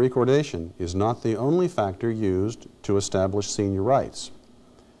date of recordation is not the only factor used to establish senior rights.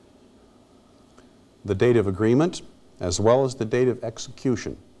 The date of agreement, as well as the date of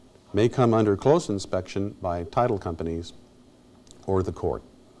execution, may come under close inspection by title companies or the court.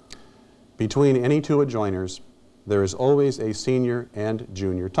 Between any two adjoiners, there is always a senior and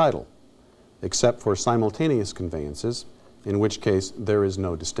junior title, except for simultaneous conveyances, in which case there is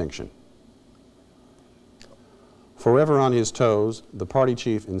no distinction. Forever on his toes, the party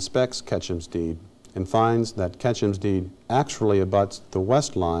chief inspects Ketchum's deed and finds that Ketchum's deed actually abuts the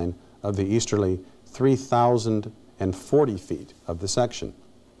west line of the easterly 3,040 feet of the section.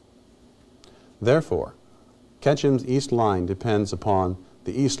 Therefore, Ketchum's east line depends upon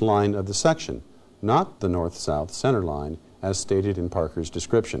the east line of the section, not the north-south center line as stated in Parker's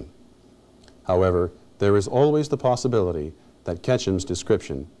description. However, there is always the possibility that Ketchum's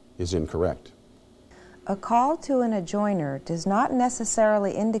description is incorrect. A call to an adjoiner does not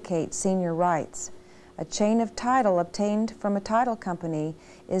necessarily indicate senior rights. A chain of title obtained from a title company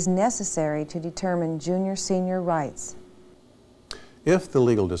is necessary to determine junior-senior rights. If the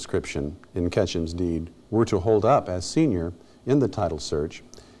legal description in Ketchum's deed were to hold up as senior in the title search,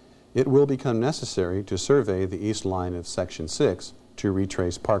 it will become necessary to survey the east line of Section 6 to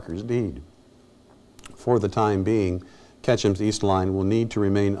retrace Parker's deed. For the time being, Ketchum's east line will need to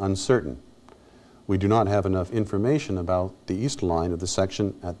remain uncertain. We do not have enough information about the east line of the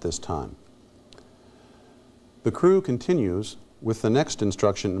section at this time. The crew continues with the next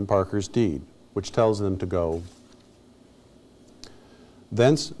instruction in Parker's deed, which tells them to go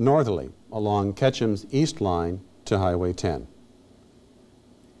thence northerly along Ketchum's east line to Highway 10.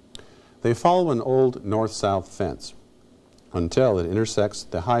 They follow an old north-south fence until it intersects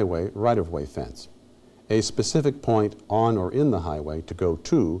the highway right-of-way fence. A specific point on or in the highway to go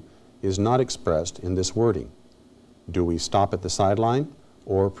to is not expressed in this wording. Do we stop at the sideline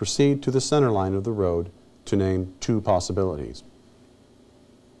or proceed to the center line of the road to name two possibilities.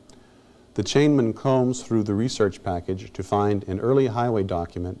 The chainman combs through the research package to find an early highway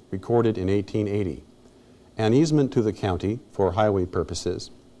document recorded in 1880, an easement to the county for highway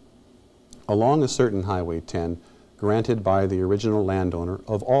purposes, along a certain Highway 10 granted by the original landowner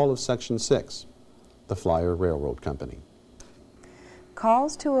of all of Section 6, the Flyer Railroad Company.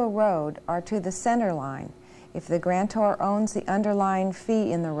 Calls to a road are to the center line if the grantor owns the underlying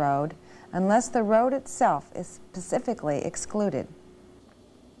fee in the road, unless the road itself is specifically excluded.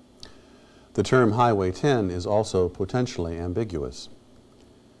 The term Highway 10 is also potentially ambiguous.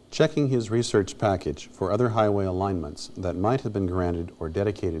 Checking his research package for other highway alignments that might have been granted or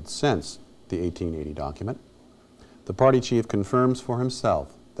dedicated since the 1880 document, the party chief confirms for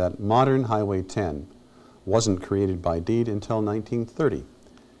himself that modern Highway 10 wasn't created by deed until 1930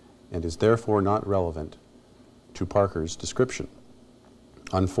 and is therefore not relevant to Parker's description.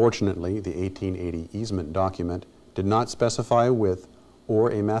 Unfortunately, the 1880 easement document did not specify a width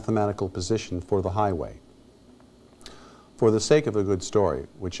or a mathematical position for the highway. For the sake of a good story,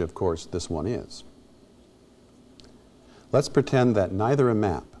 which of course this one is, let's pretend that neither a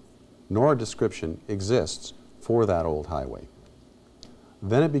map nor a description exists for that old highway.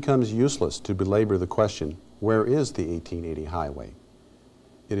 Then it becomes useless to belabor the question, where is the 1880 highway?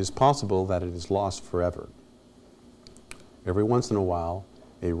 It is possible that it is lost forever. Every once in a while,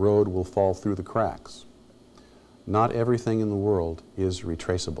 a road will fall through the cracks. Not everything in the world is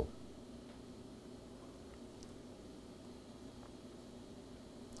retraceable.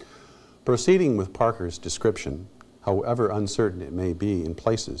 Proceeding with Parker's description, however uncertain it may be in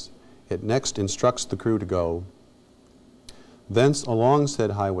places, it next instructs the crew to go thence along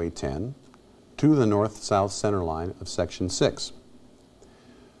said Highway 10 to the north-south center line of Section 6.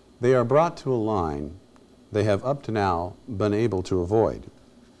 They are brought to a line they have up to now been able to avoid.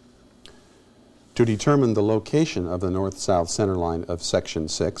 To determine the location of the north-south center line of Section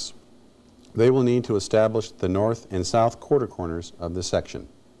 6, they will need to establish the north and south quarter corners of the section.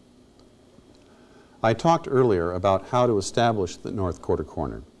 I talked earlier about how to establish the north quarter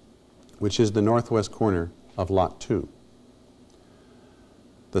corner, which is the northwest corner of Lot 2.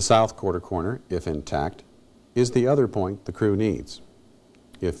 The south quarter corner, if intact, is the other point the crew needs.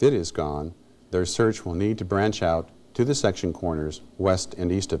 If it is gone, their search will need to branch out to the section corners west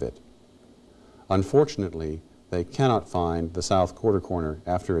and east of it. Unfortunately, they cannot find the south quarter corner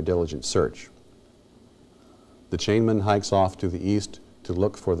after a diligent search. The chainman hikes off to the east to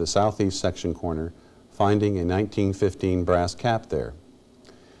look for the southeast section corner, finding a 1915 brass cap there.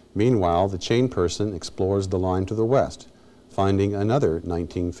 Meanwhile, the chain person explores the line to the west, finding another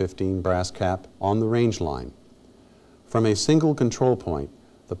 1915 brass cap on the range line. From a single control point,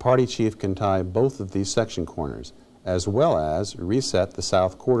 the party chief can tie both of these section corners, as well as reset the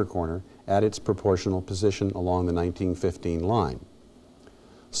south quarter corner at its proportional position along the 1915 line.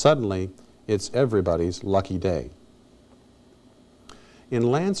 Suddenly, it's everybody's lucky day.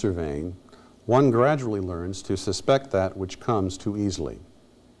 In land surveying, one gradually learns to suspect that which comes too easily.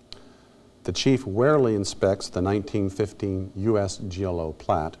 The chief warily inspects the 1915 U.S. GLO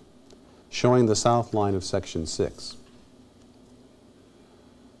plat, showing the south line of Section 6.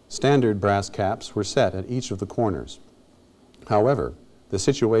 Standard brass caps were set at each of the corners. However, the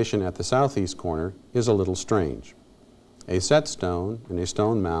situation at the southeast corner is a little strange. A set stone and a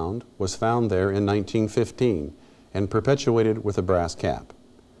stone mound was found there in 1915 and perpetuated with a brass cap,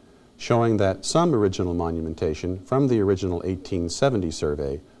 showing that some original monumentation from the original 1870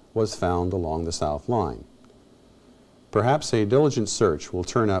 survey was found along the south line. Perhaps a diligent search will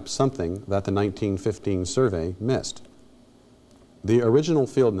turn up something that the 1915 survey missed. The original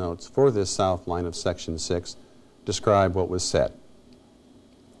field notes for this south line of Section 6 describe what was set.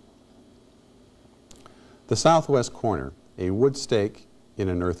 The southwest corner, a wood stake in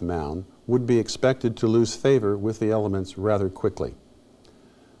an earth mound, would be expected to lose favor with the elements rather quickly.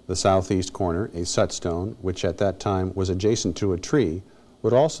 The southeast corner, a set stone, which at that time was adjacent to a tree,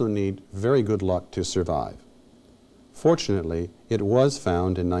 would also need very good luck to survive. Fortunately, it was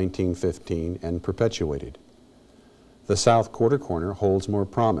found in 1915 and perpetuated. The south quarter corner holds more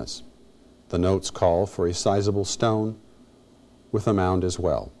promise. The notes call for a sizable stone with a mound as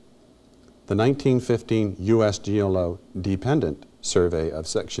well. The 1915 U.S. GLO dependent survey of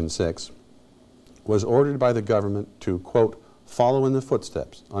Section 6 was ordered by the government to, quote, follow in the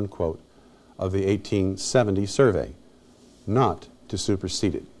footsteps, unquote, of the 1870 survey, not to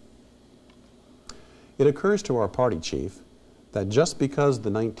supersede it. It occurs to our party chief that just because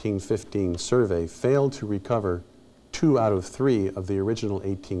the 1915 survey failed to recover 2 out of 3 of the original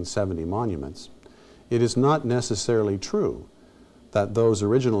 1870 monuments, it is not necessarily true that those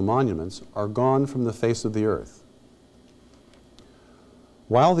original monuments are gone from the face of the earth.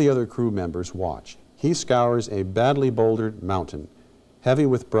 While the other crew members watch, he scours a badly bouldered mountain, heavy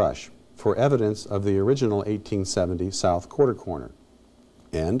with brush, for evidence of the original 1870 south quarter corner,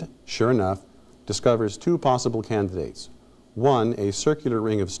 and, sure enough, discovers two possible candidates. One, a circular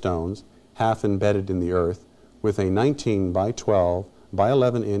ring of stones, half embedded in the earth, with a 19 by 12 by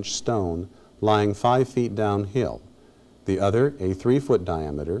 11-inch stone lying 5 feet downhill. The other, a 3-foot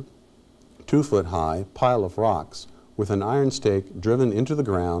diameter, 2-foot high pile of rocks with an iron stake driven into the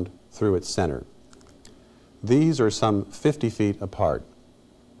ground through its center. These are some 50 feet apart.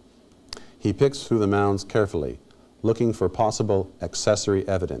 He picks through the mounds carefully, looking for possible accessory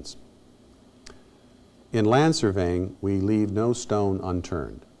evidence. In land surveying, we leave no stone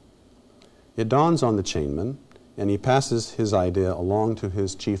unturned. It dawns on the chainman, and he passes his idea along to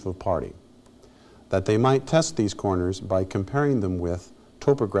his chief of party, that they might test these corners by comparing them with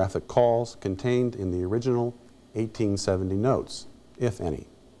topographic calls contained in the original 1870 notes, if any.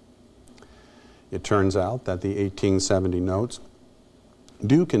 It turns out that the 1870 notes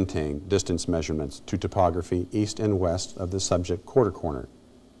do contain distance measurements to topography east and west of the subject quarter corner.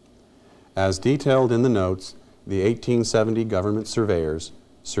 As detailed in the notes, the 1870 government surveyors,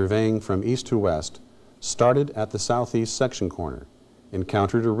 surveying from east to west, started at the southeast section corner,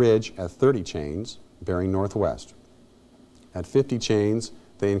 encountered a ridge at 30 chains, bearing northwest. At 50 chains,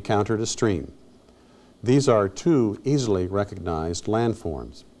 they encountered a stream. These are two easily recognized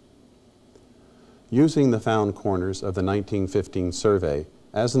landforms. Using the found corners of the 1915 survey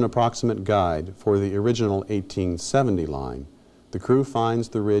as an approximate guide for the original 1870 line, the crew finds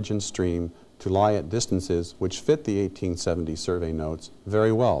the ridge and stream to lie at distances which fit the 1870 survey notes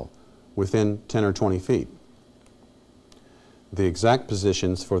very well, within 10 or 20 feet. The exact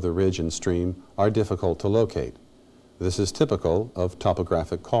positions for the ridge and stream are difficult to locate. This is typical of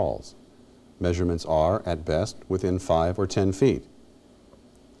topographic calls. Measurements are, at best, within 5 or 10 feet.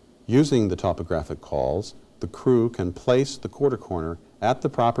 Using the topographic calls, the crew can place the quarter corner at the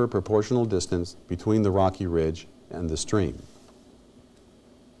proper proportional distance between the rocky ridge and the stream.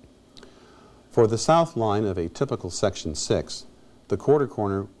 For the south line of a typical section 6, the quarter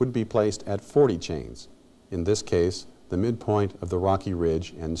corner would be placed at 40 chains, in this case, the midpoint of the rocky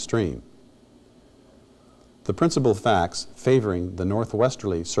ridge and stream. The principal facts favoring the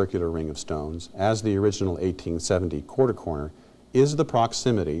northwesterly circular ring of stones as the original 1870 quarter corner is the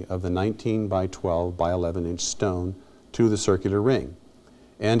proximity of the 19 by 12 by 11-inch stone to the circular ring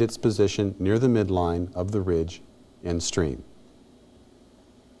and its position near the midline of the ridge and stream.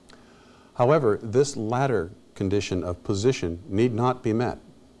 However, this latter condition of position need not be met.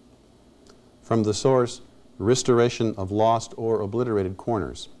 From the source, Restoration of Lost or Obliterated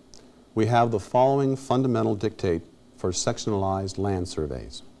Corners, we have the following fundamental dictate for sectionalized land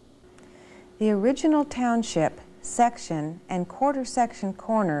surveys. The original township, section, and quarter section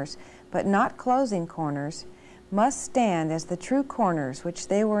corners, but not closing corners, must stand as the true corners which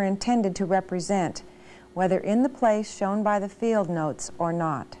they were intended to represent, whether in the place shown by the field notes or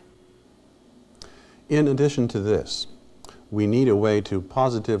not. In addition to this, we need a way to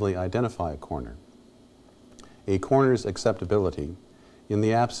positively identify a corner. A corner's acceptability, in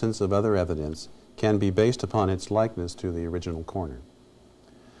the absence of other evidence, can be based upon its likeness to the original corner.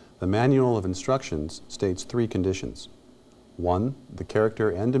 The Manual of Instructions states 3 conditions. 1, the character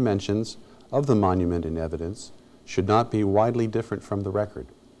and dimensions of the monument in evidence should not be widely different from the record.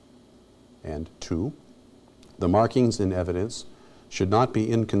 And 2, the markings in evidence should not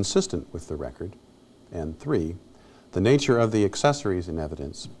be inconsistent with the record. And 3, the nature of the accessories in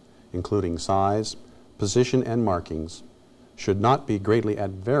evidence, including size, position, and markings, should not be greatly at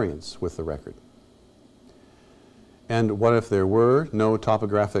variance with the record. And what if there were no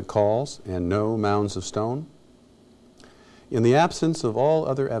topographic calls and no mounds of stone? In the absence of all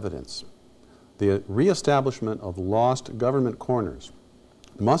other evidence, the reestablishment of lost government corners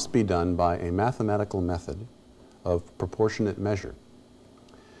must be done by a mathematical method of proportionate measure.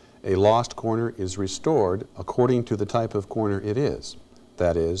 A lost corner is restored according to the type of corner it is,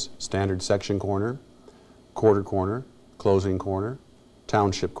 that is, standard section corner, quarter corner, closing corner,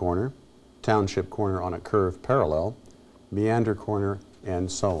 township corner on a curve parallel, meander corner,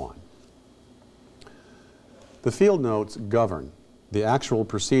 and so on. The field notes govern the actual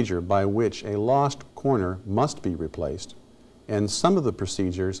procedure by which a lost corner must be replaced, and some of the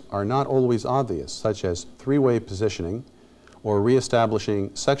procedures are not always obvious, such as three-way positioning or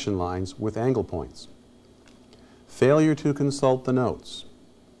reestablishing section lines with angle points. Failure to consult the notes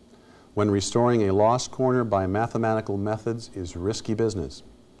when restoring a lost corner by mathematical methods is risky business.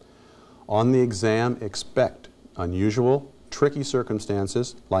 On the exam, expect unusual, tricky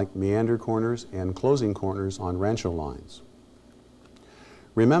circumstances like meander corners and closing corners on rancho lines.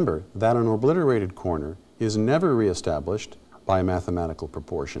 Remember that an obliterated corner is never reestablished by mathematical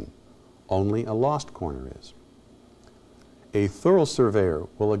proportion. Only a lost corner is. A thorough surveyor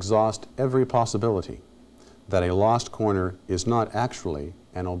will exhaust every possibility that a lost corner is not actually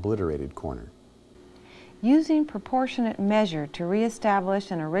an obliterated corner. Using proportionate measure to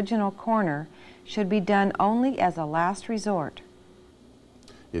reestablish an original corner should be done only as a last resort.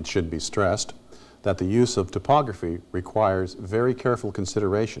 It should be stressed that the use of topography requires very careful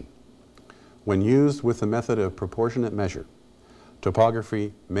consideration. When used with the method of proportionate measure,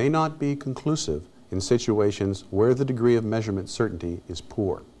 topography may not be conclusive in situations where the degree of measurement certainty is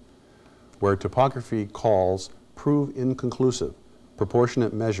poor. Where topography calls prove inconclusive,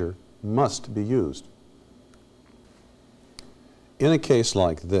 proportionate measure must be used. In a case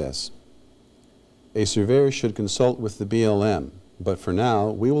like this, a surveyor should consult with the BLM, but for now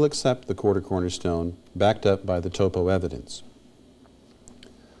we will accept the quarter cornerstone backed up by the topo evidence.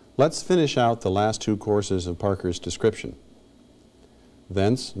 Let's finish out the last two courses of Parker's description.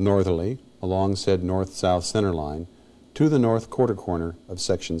 Thence northerly, along said north-south center line, to the north quarter corner of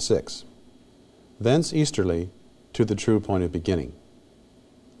section 6. Thence easterly to the true point of beginning.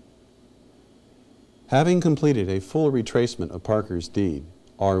 Having completed a full retracement of Parker's deed,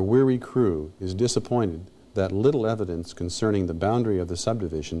 our weary crew is disappointed that little evidence concerning the boundary of the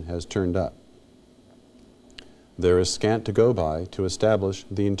subdivision has turned up. There is scant to go by to establish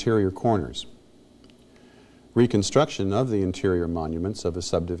the interior corners. Reconstruction of the interior monuments of a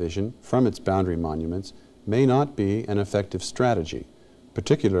subdivision from its boundary monuments may not be an effective strategy,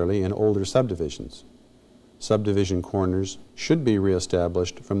 particularly in older subdivisions. Subdivision corners should be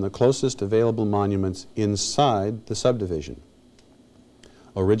reestablished from the closest available monuments inside the subdivision.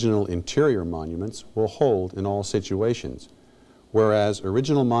 Original interior monuments will hold in all situations, whereas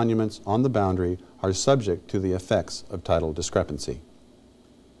original monuments on the boundary are subject to the effects of title discrepancy.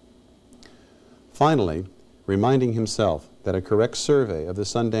 Finally, reminding himself that a correct survey of the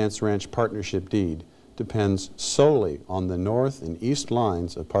Sundance Ranch partnership deed depends solely on the north and east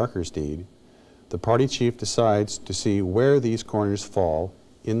lines of Parker's deed, the party chief decides to see where these corners fall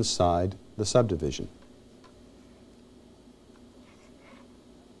inside the subdivision.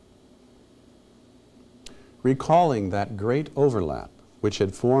 Recalling that great overlap which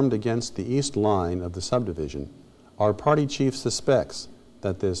had formed against the east line of the subdivision, our party chief suspects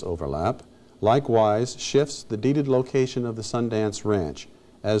that this overlap likewise shifts the deeded location of the Sundance Ranch,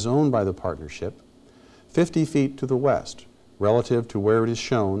 as owned by the partnership, 50 feet to the west, relative to where it is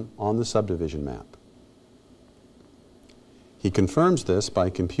shown on the subdivision map. He confirms this by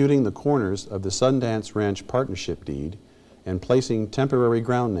computing the corners of the Sundance Ranch partnership deed and placing temporary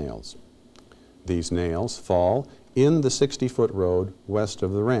ground nails. These nails fall in the 60-foot road west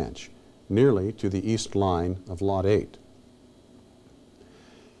of the ranch, nearly to the east line of Lot 8.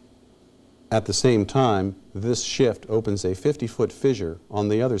 At the same time, this shift opens a 50-foot fissure on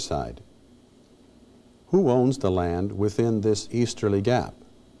the other side. Who owns the land within this easterly gap?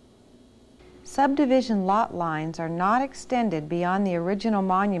 Subdivision lot lines are not extended beyond the original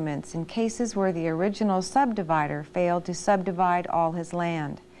monuments in cases where the original subdivider failed to subdivide all his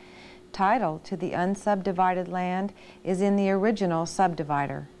land. Title to the unsubdivided land is in the original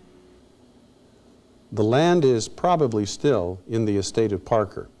subdivider. The land is probably still in the estate of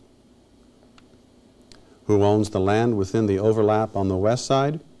Parker. Who owns the land within the overlap on the west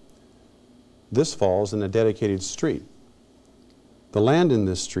side? This falls in a dedicated street. The land in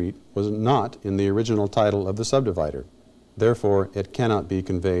this street was not in the original title of the subdivider. Therefore, it cannot be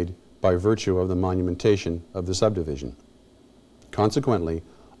conveyed by virtue of the monumentation of the subdivision. Consequently,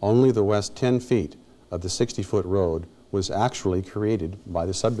 only the west 10 feet of the 60-foot road was actually created by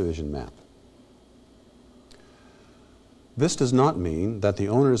the subdivision map. This does not mean that the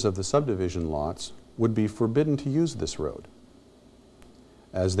owners of the subdivision lots would be forbidden to use this road,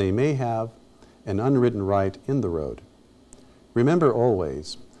 as they may have an unwritten right in the road. Remember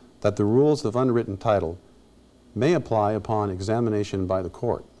always that the rules of unwritten title may apply upon examination by the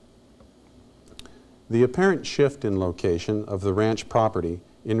court. The apparent shift in location of the ranch property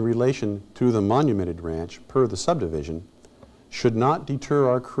in relation to the monumented ranch per the subdivision should not deter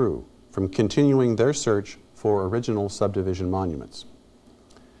our crew from continuing their search for original subdivision monuments.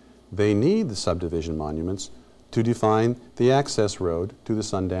 They need the subdivision monuments to define the access road to the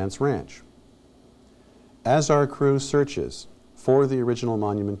Sundance Ranch. As our crew searches for the original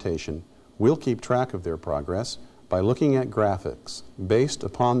monumentation, we'll keep track of their progress by looking at graphics based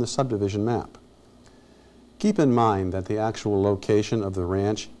upon the subdivision map. Keep in mind that the actual location of the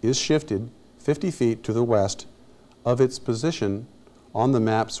ranch is shifted 50 feet to the west of its position on the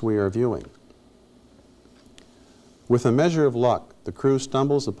maps we are viewing. With a measure of luck, the crew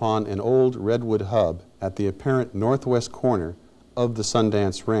stumbles upon an old redwood hub at the apparent northwest corner of the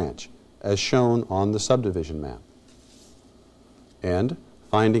Sundance Ranch, as shown on the subdivision map. And,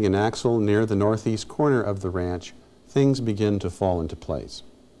 finding an axle near the northeast corner of the ranch, things begin to fall into place.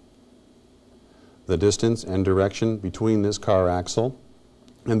 The distance and direction between this car axle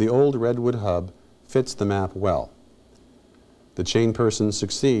and the old redwood hub fits the map well. The chain person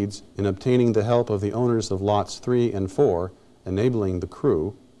succeeds in obtaining the help of the owners of lots 3 and 4, enabling the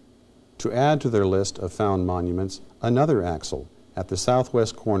crew to add to their list of found monuments another axle at the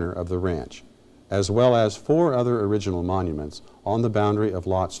southwest corner of the ranch, as well as 4 other original monuments on the boundary of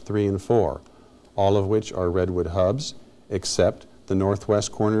lots 3 and 4, all of which are redwood hubs, except the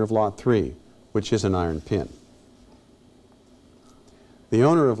northwest corner of lot 3, which is an iron pin. The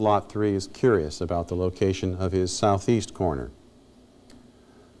owner of lot 3 is curious about the location of his southeast corner.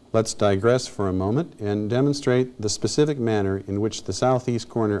 Let's digress for a moment and demonstrate the specific manner in which the southeast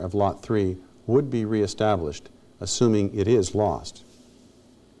corner of lot 3 would be reestablished, assuming it is lost.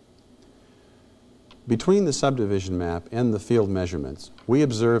 Between the subdivision map and the field measurements, we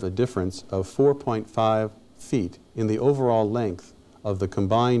observe a difference of 4.5 feet in the overall length of the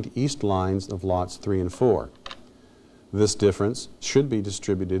combined east lines of lots 3 and 4. This difference should be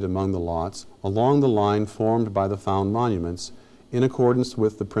distributed among the lots along the line formed by the found monuments in accordance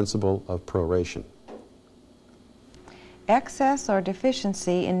with the principle of proration. Excess or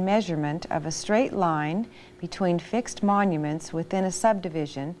deficiency in measurement of a straight line between fixed monuments within a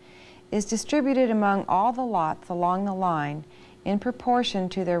subdivision is distributed among all the lots along the line in proportion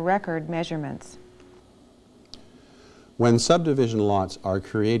to their record measurements. When subdivision lots are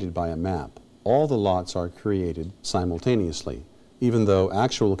created by a map, all the lots are created simultaneously, even though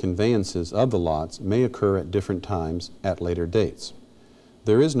actual conveyances of the lots may occur at different times at later dates.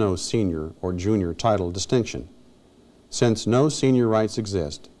 There is no senior or junior title distinction. Since no senior rights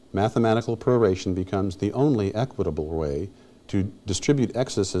exist, mathematical proration becomes the only equitable way to distribute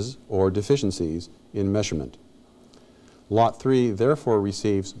excesses or deficiencies in measurement. Lot 3 therefore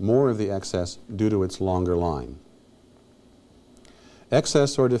receives more of the excess due to its longer line.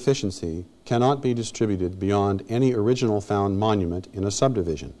 Excess or deficiency cannot be distributed beyond any original found monument in a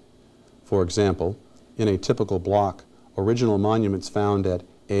subdivision. For example, in a typical block, original monuments found at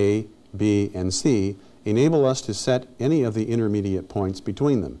A, B, and C enable us to set any of the intermediate points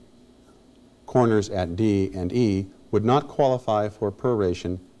between them. Corners at D and E would not qualify for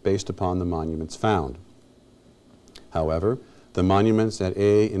proration based upon the monuments found. However, the monuments at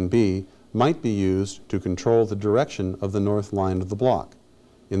A and B might be used to control the direction of the north line of the block.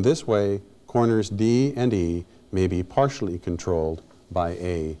 In this way, corners D and E may be partially controlled by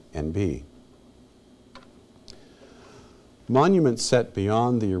A and B. Monuments set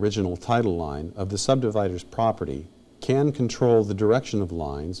beyond the original title line of the subdivider's property can control the direction of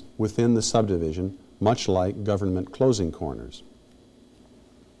lines within the subdivision, much like government closing corners.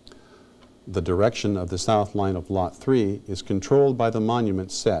 The direction of the south line of Lot 3 is controlled by the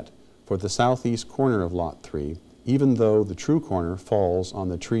monument set for the southeast corner of Lot 3, even though the true corner falls on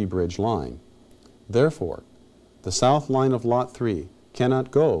the tree bridge line. Therefore, the south line of Lot 3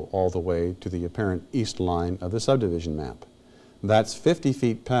 cannot go all the way to the apparent east line of the subdivision map. That's 50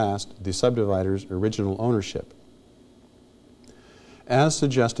 feet past the subdivider's original ownership. As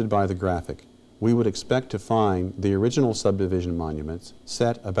suggested by the graphic, we would expect to find the original subdivision monuments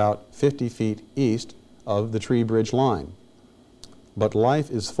set about 50 feet east of the tree bridge line. But life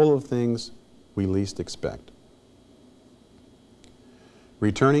is full of things we least expect.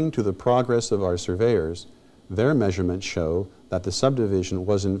 Returning to the progress of our surveyors, their measurements show that the subdivision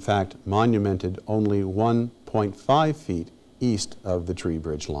was in fact monumented only 1.5 feet east of the tree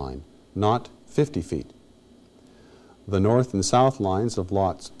bridge line, not 50 feet. The north and south lines of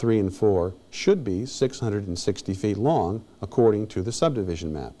lots 3 and 4 should be 660 feet long according to the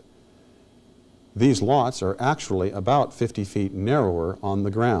subdivision map. These lots are actually about 50 feet narrower on the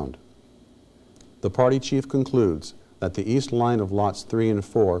ground. The party chief concludes that the east line of lots 3 and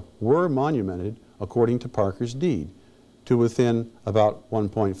 4 were monumented according to Parker's deed, to within about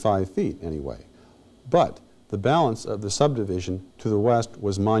 1.5 feet anyway. But the balance of the subdivision to the west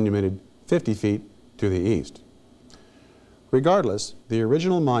was monumented 50 feet to the east. Regardless, the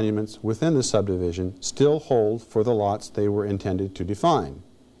original monuments within the subdivision still hold for the lots they were intended to define,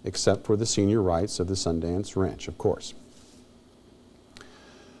 except for the senior rights of the Sundance Ranch, of course.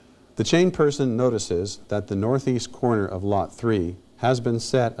 The chain person notices that the northeast corner of Lot 3 has been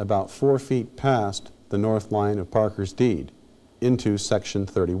set about 4 feet past the north line of Parker's deed into Section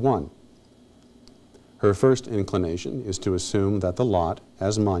 31. Her first inclination is to assume that the lot,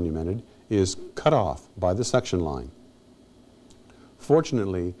 as monumented, is cut off by the section line.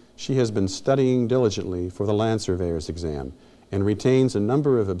 Fortunately, she has been studying diligently for the land surveyor's exam and retains a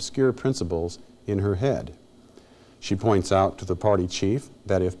number of obscure principles in her head. She points out to the party chief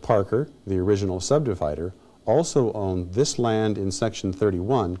that if Parker, the original subdivider, also owned this land in Section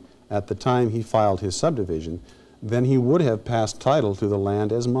 31 at the time he filed his subdivision, then he would have passed title to the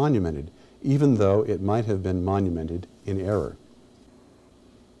land as monumented, even though it might have been monumented in error.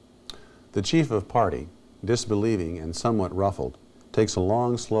 The chief of party, disbelieving and somewhat ruffled, takes a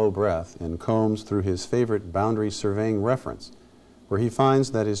long, slow breath and combs through his favorite boundary surveying reference, where he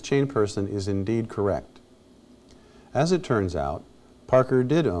finds that his chainperson is indeed correct. As it turns out, Parker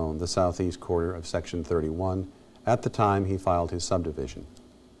did own the southeast quarter of Section 31 at the time he filed his subdivision.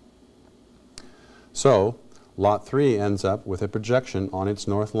 So, Lot 3 ends up with a projection on its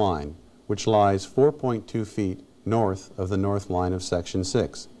north line, which lies 4.2 feet north of the north line of Section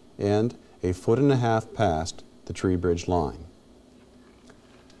 6 and a 1.5 feet past the tree bridge line.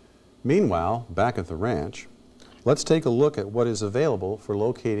 Meanwhile, back at the ranch, let's take a look at what is available for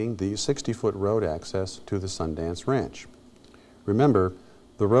locating the 60-foot road access to the Sundance Ranch. Remember,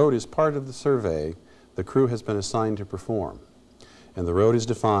 the road is part of the survey the crew has been assigned to perform, and the road is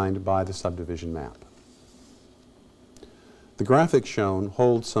defined by the subdivision map. The graphic shown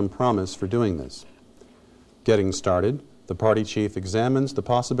holds some promise for doing this. Getting started, the party chief examines the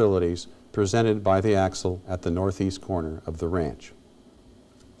possibilities presented by the axle at the northeast corner of the ranch.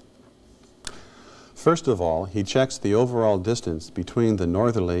 First of all, he checks the overall distance between the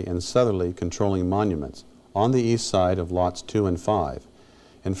northerly and southerly controlling monuments on the east side of lots 2 and 5,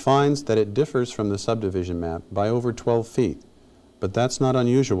 and finds that it differs from the subdivision map by over 12 feet, but that's not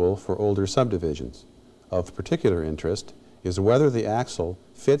unusual for older subdivisions. Of particular interest is whether the axle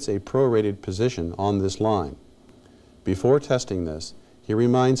fits a prorated position on this line. Before testing this, he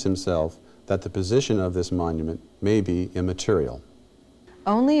reminds himself that the position of this monument may be immaterial.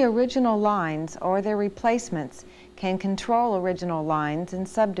 Only original lines or their replacements can control original lines in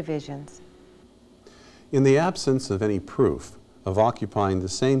subdivisions. In the absence of any proof of occupying the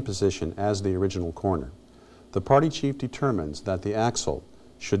same position as the original corner, the party chief determines that the axle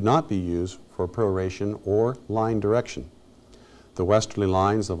should not be used for proration or line direction. The westerly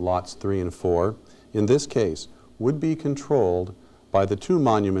lines of lots 3 and 4, in this case, would be controlled by the two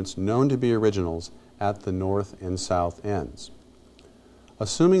monuments known to be originals at the north and south ends.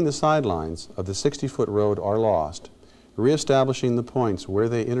 Assuming the sidelines of the 60-foot road are lost, reestablishing the points where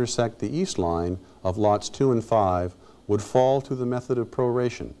they intersect the east line of lots 2 and 5 would fall to the method of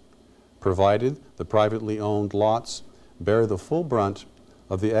proration, provided the privately owned lots bear the full brunt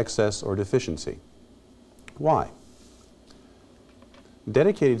of the excess or deficiency. Why?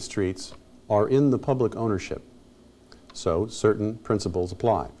 Dedicated streets are in the public ownership, so certain principles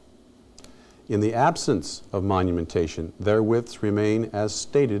apply. In the absence of monumentation, their widths remain as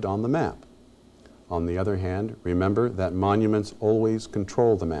stated on the map. On the other hand, remember that monuments always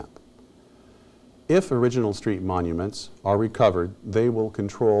control the map. If original street monuments are recovered, they will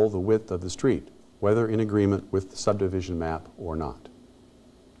control the width of the street, whether in agreement with the subdivision map or not.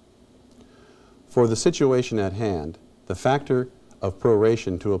 For the situation at hand, the factor of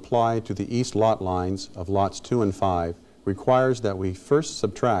proration to apply to the east lot lines of lots 2 and 5 requires that we first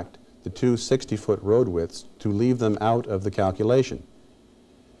subtract the two 60-foot road widths to leave them out of the calculation.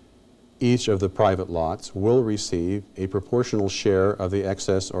 Each of the private lots will receive a proportional share of the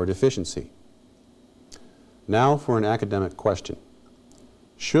excess or deficiency. Now for an academic question.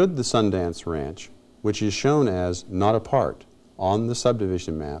 Should the Sundance Ranch, which is shown as not a part on the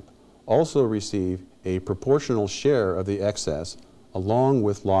subdivision map, also receive a proportional share of the excess along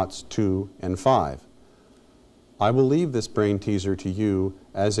with lots 2 and 5? I will leave this brain teaser to you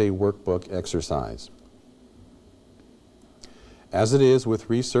as a workbook exercise. As it is with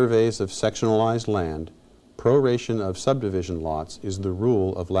resurveys of sectionalized land, proration of subdivision lots is the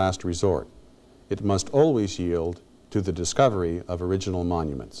rule of last resort. It must always yield to the discovery of original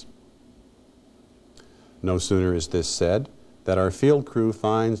monuments. No sooner is this said that our field crew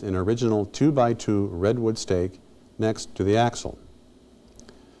finds an original 2x2 redwood stake next to the axle.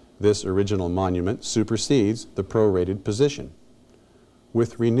 This original monument supersedes the prorated position.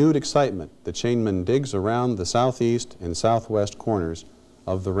 With renewed excitement, the chainman digs around the southeast and southwest corners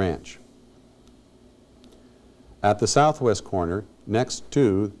of the ranch. At the southwest corner, next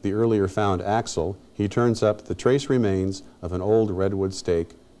to the earlier found axle, he turns up the trace remains of an old redwood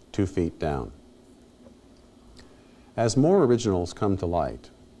stake 2 feet down. As more originals come to light,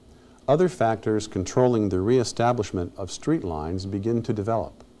 other factors controlling the reestablishment of street lines begin to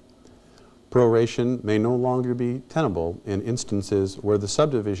develop. Proration may no longer be tenable in instances where the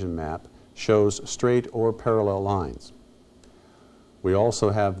subdivision map shows straight or parallel lines. We also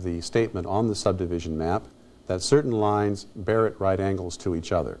have the statement on the subdivision map that certain lines bear at right angles to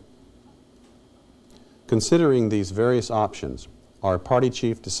each other. Considering these various options, our party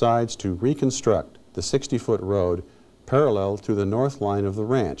chief decides to reconstruct the 60-foot road parallel to the north line of the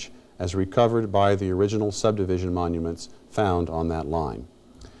ranch as recovered by the original subdivision monuments found on that line.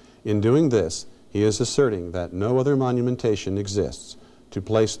 In doing this, he is asserting that no other monumentation exists to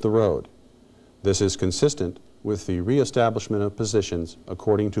place the road. This is consistent with the reestablishment of positions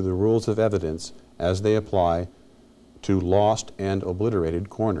according to the rules of evidence as they apply to lost and obliterated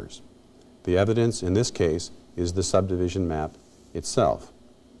corners. The evidence in this case is the subdivision map itself.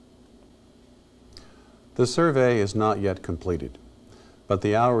 The survey is not yet completed, but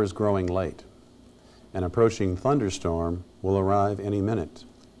the hour is growing late. An approaching thunderstorm will arrive any minute.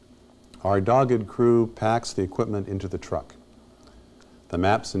 Our dogged crew packs the equipment into the truck. The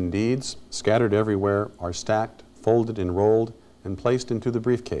maps and deeds, scattered everywhere, are stacked, folded and rolled, and placed into the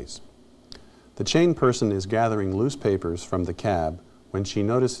briefcase. The chain person is gathering loose papers from the cab when she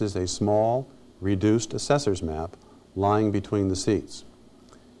notices a small, reduced assessor's map lying between the seats.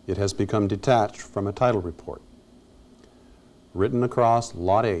 It has become detached from a title report. Written across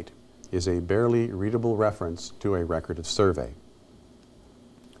Lot 8 is a barely readable reference to a record of survey.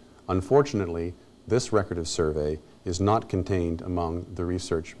 Unfortunately, this record of survey is not contained among the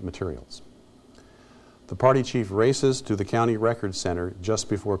research materials. The party chief races to the county records center just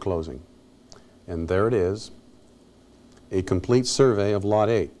before closing. And there it is, a complete survey of Lot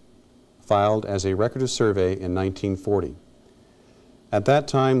 8, filed as a record of survey in 1940. At that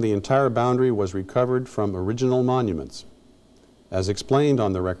time, the entire boundary was recovered from original monuments. As explained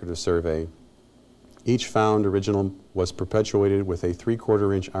on the record of survey, each found original was perpetuated with a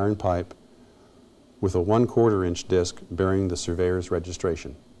 3/4 inch iron pipe with a 1/4 inch disc bearing the surveyor's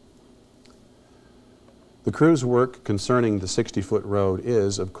registration. The crew's work concerning the 60-foot road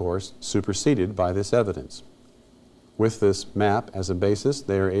is, of course, superseded by this evidence. With this map as a basis,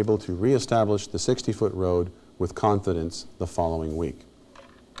 they are able to reestablish the 60-foot road with confidence the following week.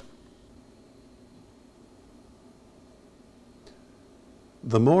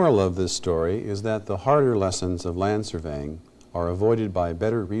 The moral of this story is that the harder lessons of land surveying are avoided by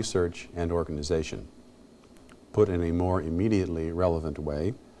better research and organization. Put in a more immediately relevant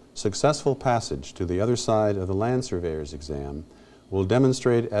way, successful passage to the other side of the land surveyor's exam will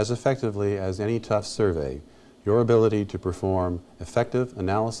demonstrate as effectively as any tough survey your ability to perform effective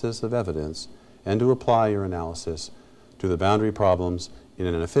analysis of evidence and to apply your analysis to the boundary problems in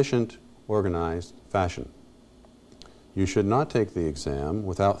an efficient, organized fashion. You should not take the exam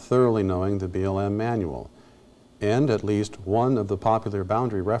without thoroughly knowing the BLM manual and at least one of the popular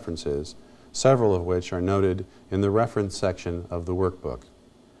boundary references, several of which are noted in the reference section of the workbook.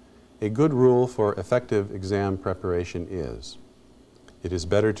 A good rule for effective exam preparation is, it is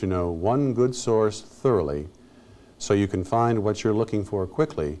better to know one good source thoroughly so you can find what you're looking for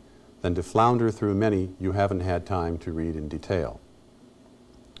quickly than to flounder through many you haven't had time to read in detail.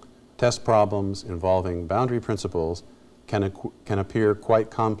 Test problems involving boundary principles can appear quite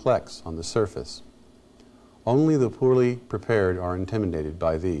complex on the surface. Only the poorly prepared are intimidated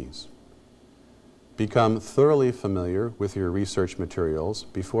by these. Become thoroughly familiar with your research materials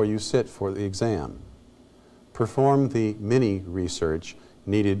before you sit for the exam. Perform the mini-research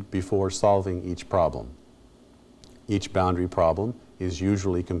needed before solving each problem. Each boundary problem is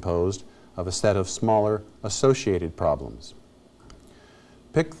usually composed of a set of smaller associated problems.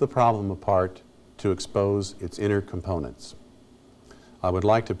 Pick the problem apart to expose its inner components. I would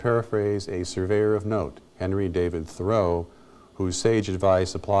like to paraphrase a surveyor of note, Henry David Thoreau, whose sage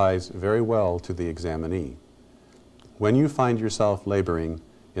advice applies very well to the examinee. When you find yourself laboring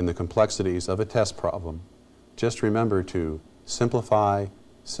in the complexities of a test problem, just remember to simplify,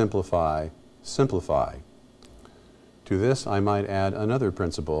 simplify, simplify. To this, I might add another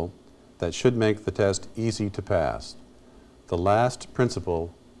principle that should make the test easy to pass. The last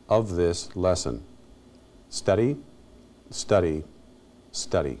principle of this lesson: study, study,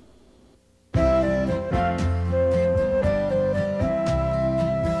 study.